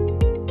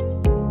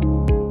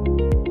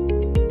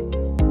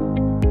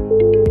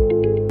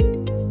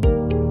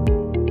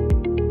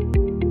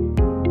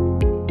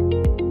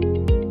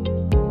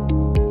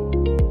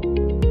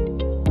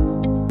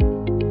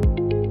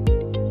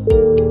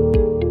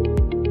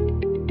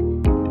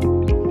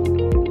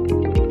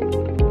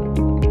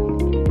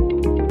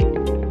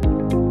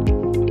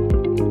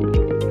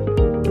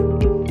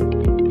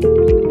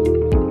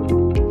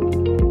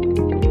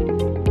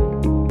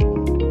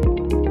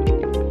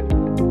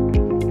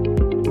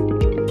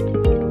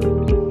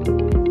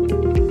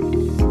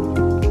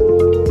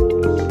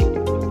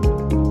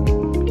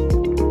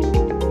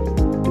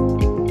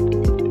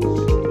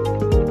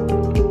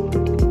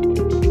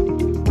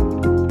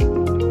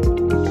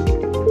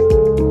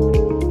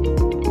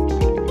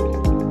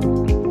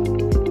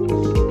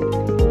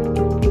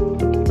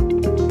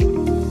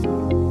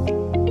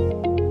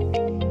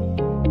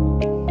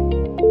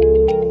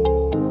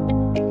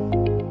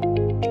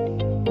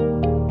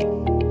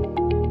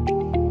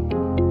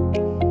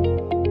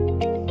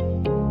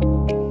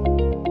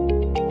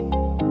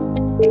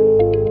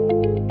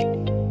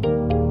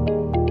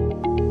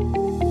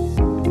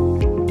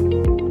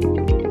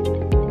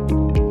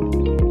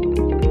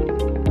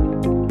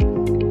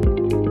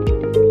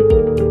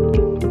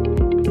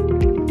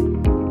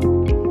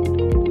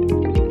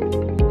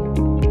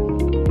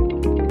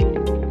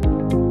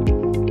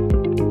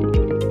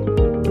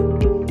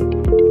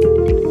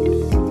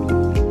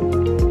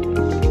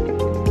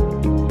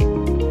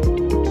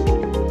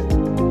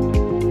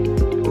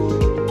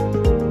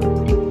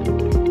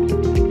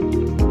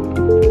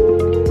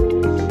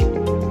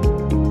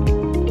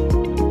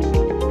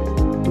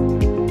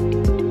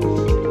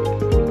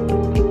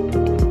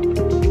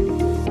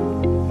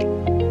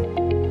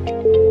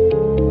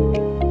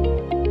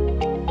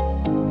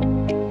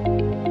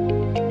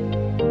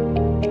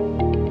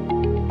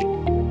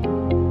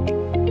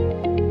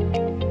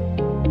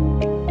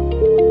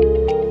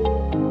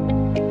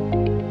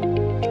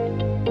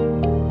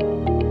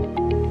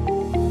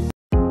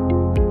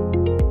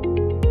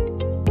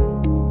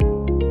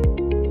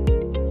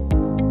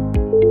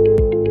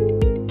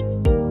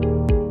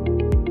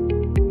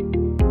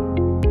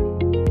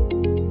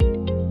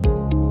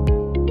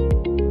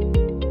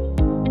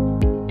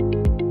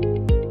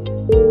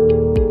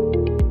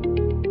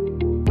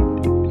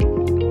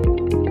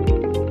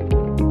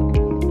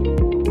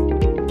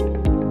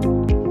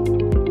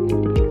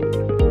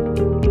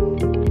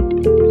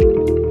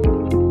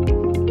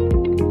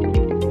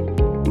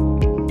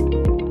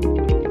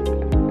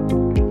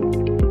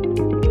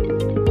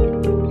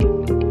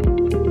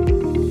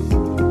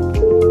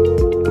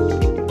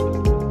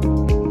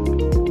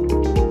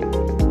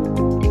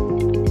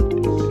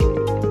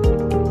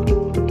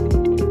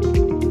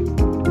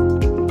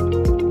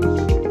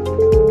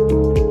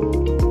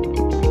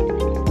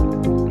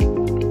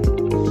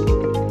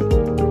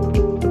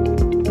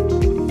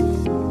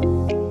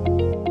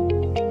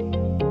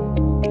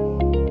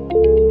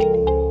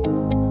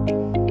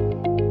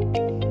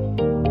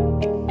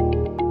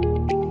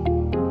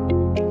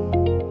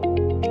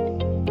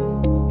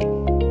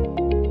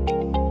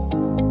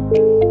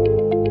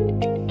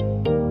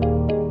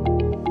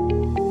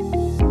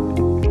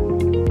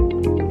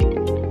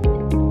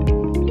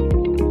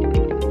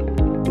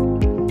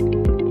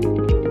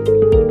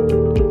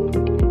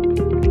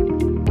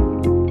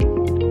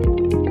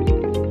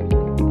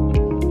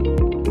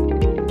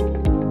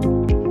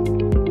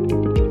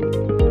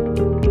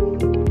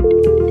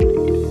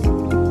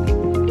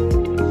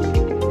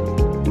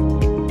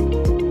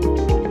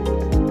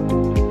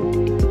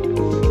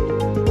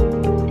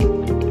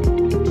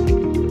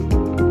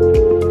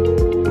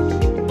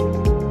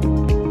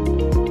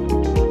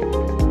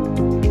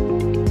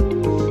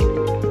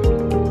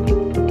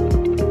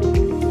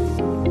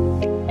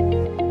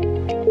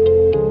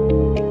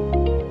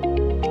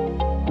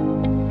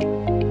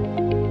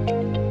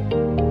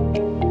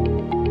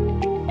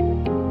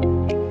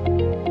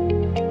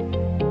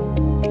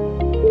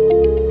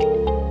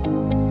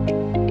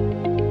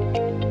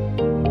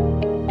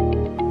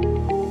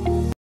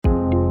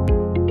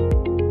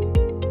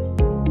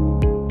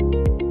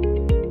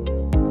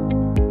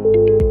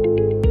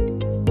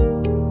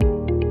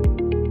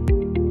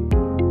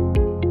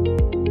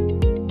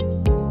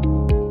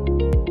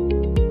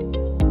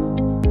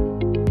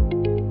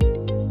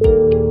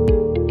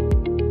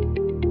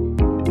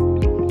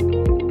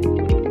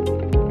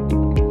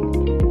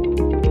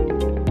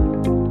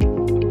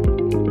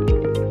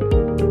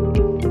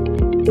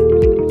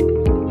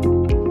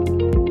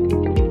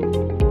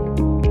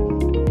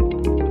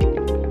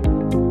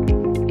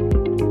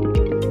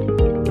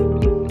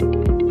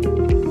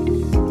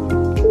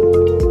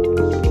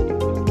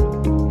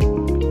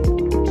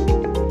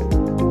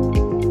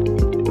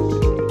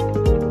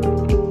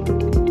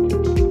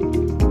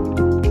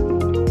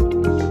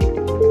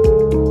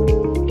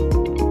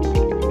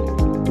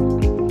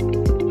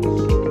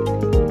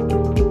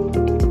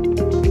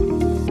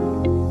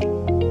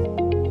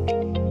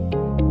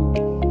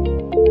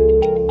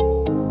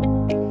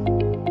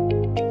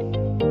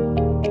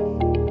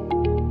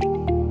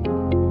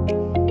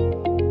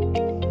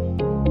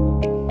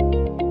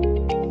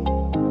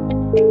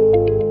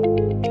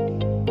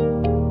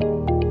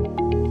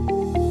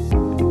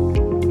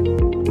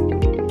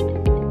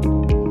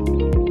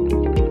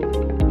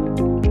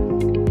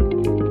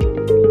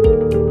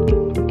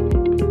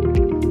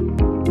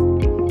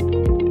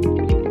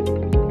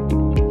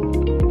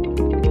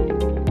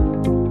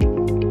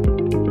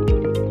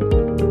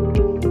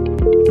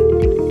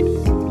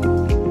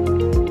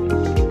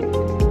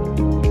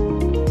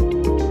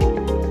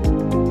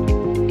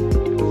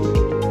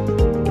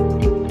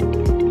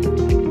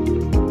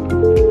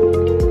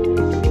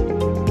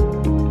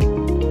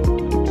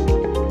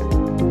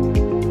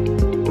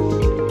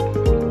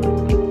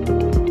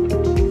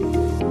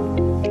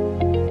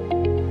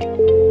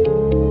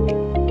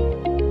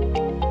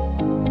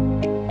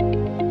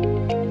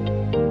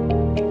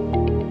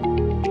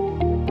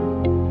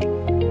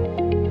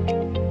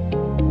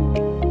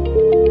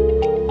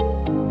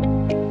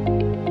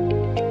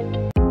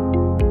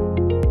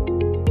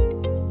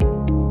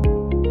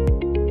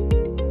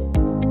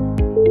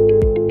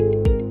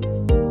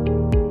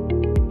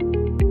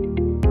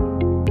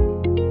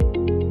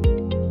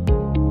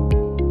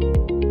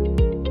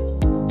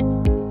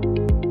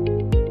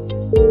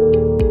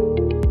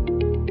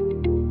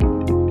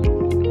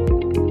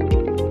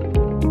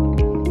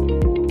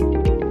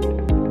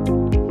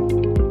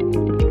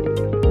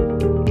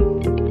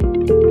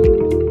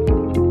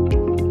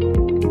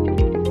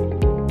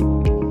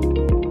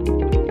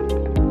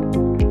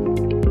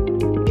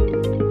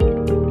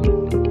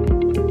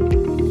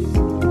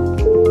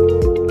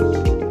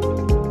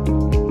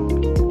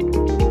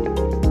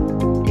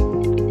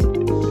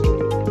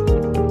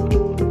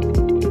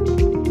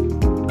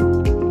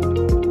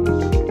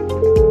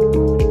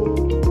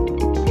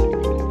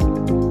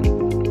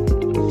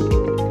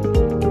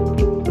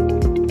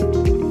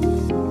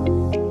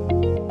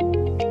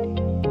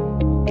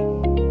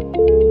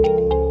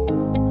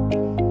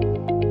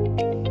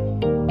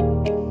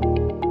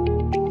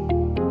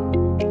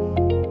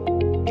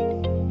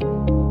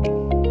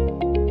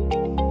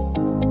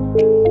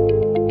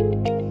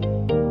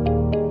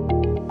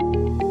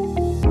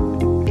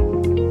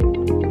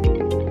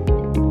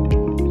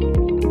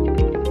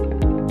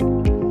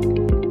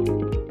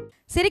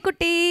 சரி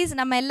குட்டீஸ்,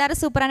 நம்ம எல்லாரும்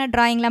சூப்பரான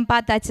டிராயிங்லாம்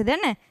பார்த்தாச்சு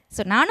தானே.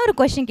 ஸோ நானும் ஒரு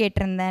கொஷின்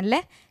கேட்டிருந்தேன்ல,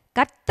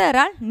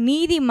 கர்த்தரால்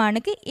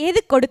நீதிமானுக்கு எது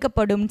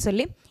கொடுக்கப்படும்னு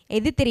சொல்லி.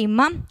 எது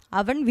தெரியுமா?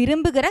 அவன்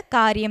விரும்புகிற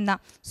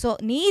காரியம்தான். ஸோ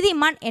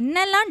நீதிமான்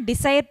என்னெல்லாம்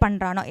டிசைர்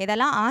பண்ணுறானோ,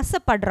 எதெல்லாம்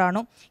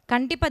ஆசைப்படுறானோ,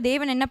 கண்டிப்பாக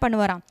தேவன் என்ன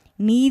பண்ணுவாராம்?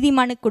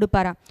 நீதிமானுக்கு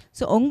கொடுப்பாராம்.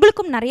 ஸோ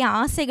உங்களுக்கும் நிறைய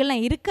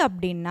ஆசைகள்லாம் இருக்குது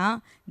அப்படின்னா,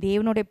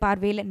 தேவனுடைய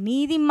பார்வையில்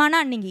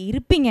நீதிமானாக நீங்கள்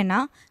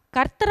இருப்பீங்கன்னா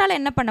கர்த்தரால்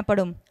என்ன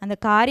பண்ணப்படும்? அந்த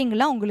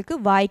காரியங்கள்லாம் உங்களுக்கு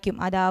வாய்க்கும்,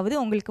 அதாவது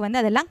உங்களுக்கு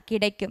அதெல்லாம்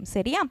கிடைக்கும்.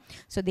 சரியா?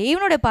 ஸோ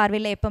தேவனுடைய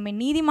பார்வையில் எப்போவுமே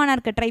நீதிமானாக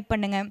இருக்க ட்ரை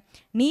பண்ணுங்கள்.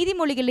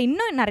 நீதிமொழிகளில்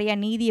இன்னும் நிறையா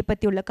நீதியை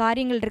பற்றி உள்ள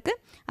காரியங்கள்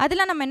இருக்குது.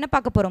 அதெல்லாம் நம்ம என்ன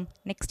பார்க்க போகிறோம்?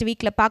 நெக்ஸ்ட்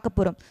வீக்கில் பார்க்க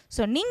போகிறோம்.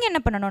 ஸோ நீங்கள்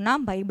என்ன பண்ணணும்னா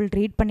பைபிள்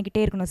ரீட்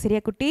பண்ணிக்கிட்டே இருக்கணும்.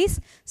 சரியா குட்டீஸ்?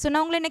 ஸோ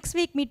நான் உங்களை நெக்ஸ்ட்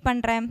வீக் மீட்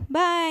பண்ணுறேன்.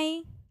 பாய்.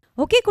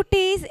 ஓகே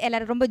குட்டீஸ்,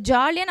 எல்லோரும் ரொம்ப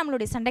ஜாலியாக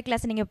நம்மளுடைய சண்டே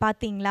கிளாஸ் நீங்கள்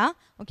பார்த்தீங்களா?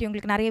 ஓகே,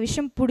 உங்களுக்கு நிறைய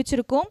விஷயம்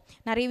பிடிச்சிருக்கும்,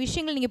 நிறைய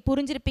விஷயங்கள் நீங்கள்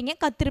புரிஞ்சிருப்பீங்க,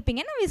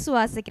 கற்றுருப்பீங்க நான்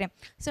விசுவாசிக்கிறேன்.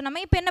 ஸோ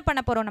நம்ம இப்போ என்ன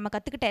பண்ண போகிறோம்? நம்ம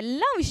கற்றுக்கிட்ட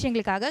எல்லா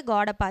விஷயங்களுக்காக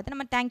காடை பார்த்து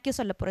நம்ம தேங்க்யூ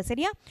சொல்ல போகிறோம்.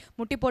 சரியா?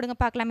 முட்டி போடுங்க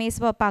பார்க்கலாம்.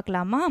 ஏசுவா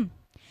பார்க்கலாமா?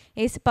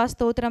 ஏசுப்பா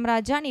ஸ்தோத்திரம்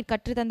ராஜா, நீர்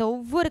கற்று தந்த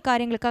ஒவ்வொரு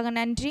காரியங்களுக்காக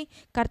நன்றி.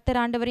 கர்த்தர்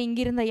ஆண்டவரை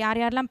இங்கிருந்த யார்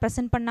யாரெல்லாம்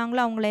ப்ரெசென்ட்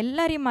பண்ணாங்களோ அவங்கள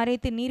எல்லாரையும்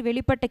மறைத்து நீர்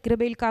வெளிப்பட்ட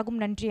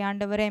கிருபைகளுக்காகவும் நன்றி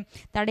ஆண்டவரே.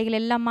 தடைகள்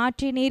எல்லாம்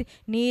மாற்றி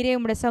நீரே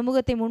உம்முடைய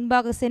சமூகத்தை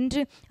முன்பாக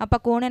சென்று அப்பா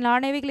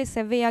கோணலானவைகளை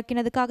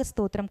செவ்வையாக்கினதுக்காக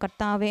ஸ்தோத்திரம்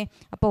கர்த்தாவே.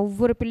 அப்போ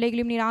ஒவ்வொரு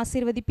பிள்ளைகளையும் நீர்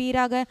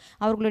ஆசீர்வதிப்பீராக.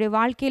 அவர்களுடைய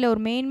வாழ்க்கையில்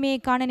ஒரு மேன்மையை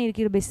காண நீர்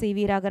கிருபை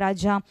செய்வீராக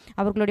ராஜா.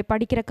 அவர்களுடைய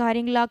படிக்கிற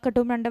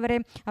காரியங்களாகட்டும் ஆண்டவரே,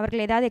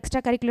 அவர்கள் ஏதாவது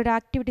எக்ஸ்ட்ரா கரிக்குலர்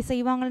ஆக்டிவிட்டி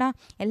செய்வாங்களா,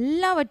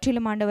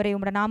 எல்லாவற்றிலும் ஆண்டவரே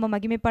உம்முடைய நாம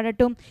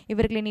மகிமைப்படட்டும்.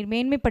 இவர்களை நீர்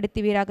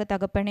மேன்மைப்படுத்துவீராக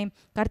தகப்பனே.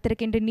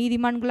 கர்த்தருக்கென்று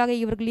நீதிமான்களாக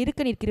இவர்கள்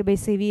இருக்க நீர் கிருபை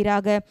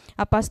செய்வீராக.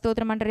 அப்பா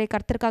ஸ்தோத்திரம் ஆண்டவரே,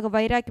 கர்த்தருக்காக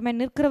வைராக்கியமாய்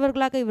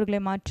நிற்கிறவர்களாக இவர்களை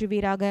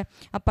மாற்றுவீராக.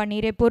 அப்பா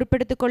நீரே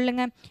பொறுப்பெடுத்துக்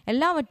கொள்ளுங்க,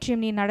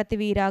 எல்லாவற்றையும் நீர்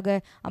நடத்துவீராக.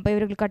 அப்பா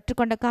இவர்கள்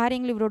கற்றுக்கொண்ட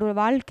காரியங்கள் இவரோட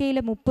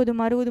வாழ்க்கையில் 30,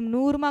 60,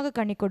 100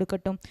 கனி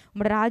கொடுக்கட்டும்.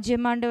 உம்முடைய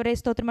ராஜ்யம் ஆண்டவரே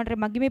ஸ்தோத்திரம்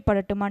ஆண்டவரே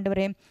மகிமைப்படட்டும்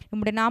ஆண்டவரே.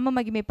 உம்முடைய நாம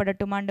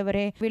மகிமைப்படட்டும்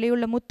ஆண்டவரே.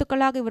 விலையுள்ள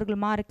முத்துக்களாக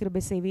இவர்கள் மாற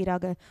கிருபை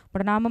செய்வீராக.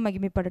 உம்முடைய நாம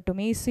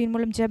மகிமைப்படட்டும். இயேசுவின்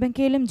மூலம் ஜெபம்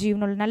கேளும்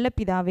ஜீவனுள்ள நல்ல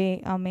பிதாவே,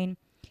 ஆமேன்.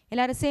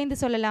 எல்லாரும் சேர்ந்து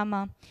சொல்லலாமா?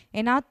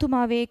 என்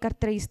ஆத்துமாவே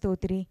கர்த்தரை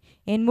ஸ்தோத்திரி,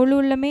 என் முழு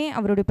உள்ளமே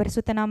அவருடைய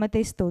பரிசுத்த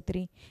நாமத்தை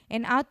ஸ்தோத்திரி.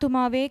 என்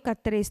ஆத்துமாவே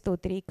கர்த்தரை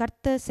ஸ்தோத்திரி,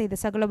 கர்த்தர் செய்த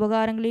சகல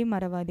உபகாரங்களையும்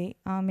மறவாதே.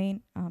 ஆமேன்,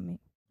 ஆமேன்.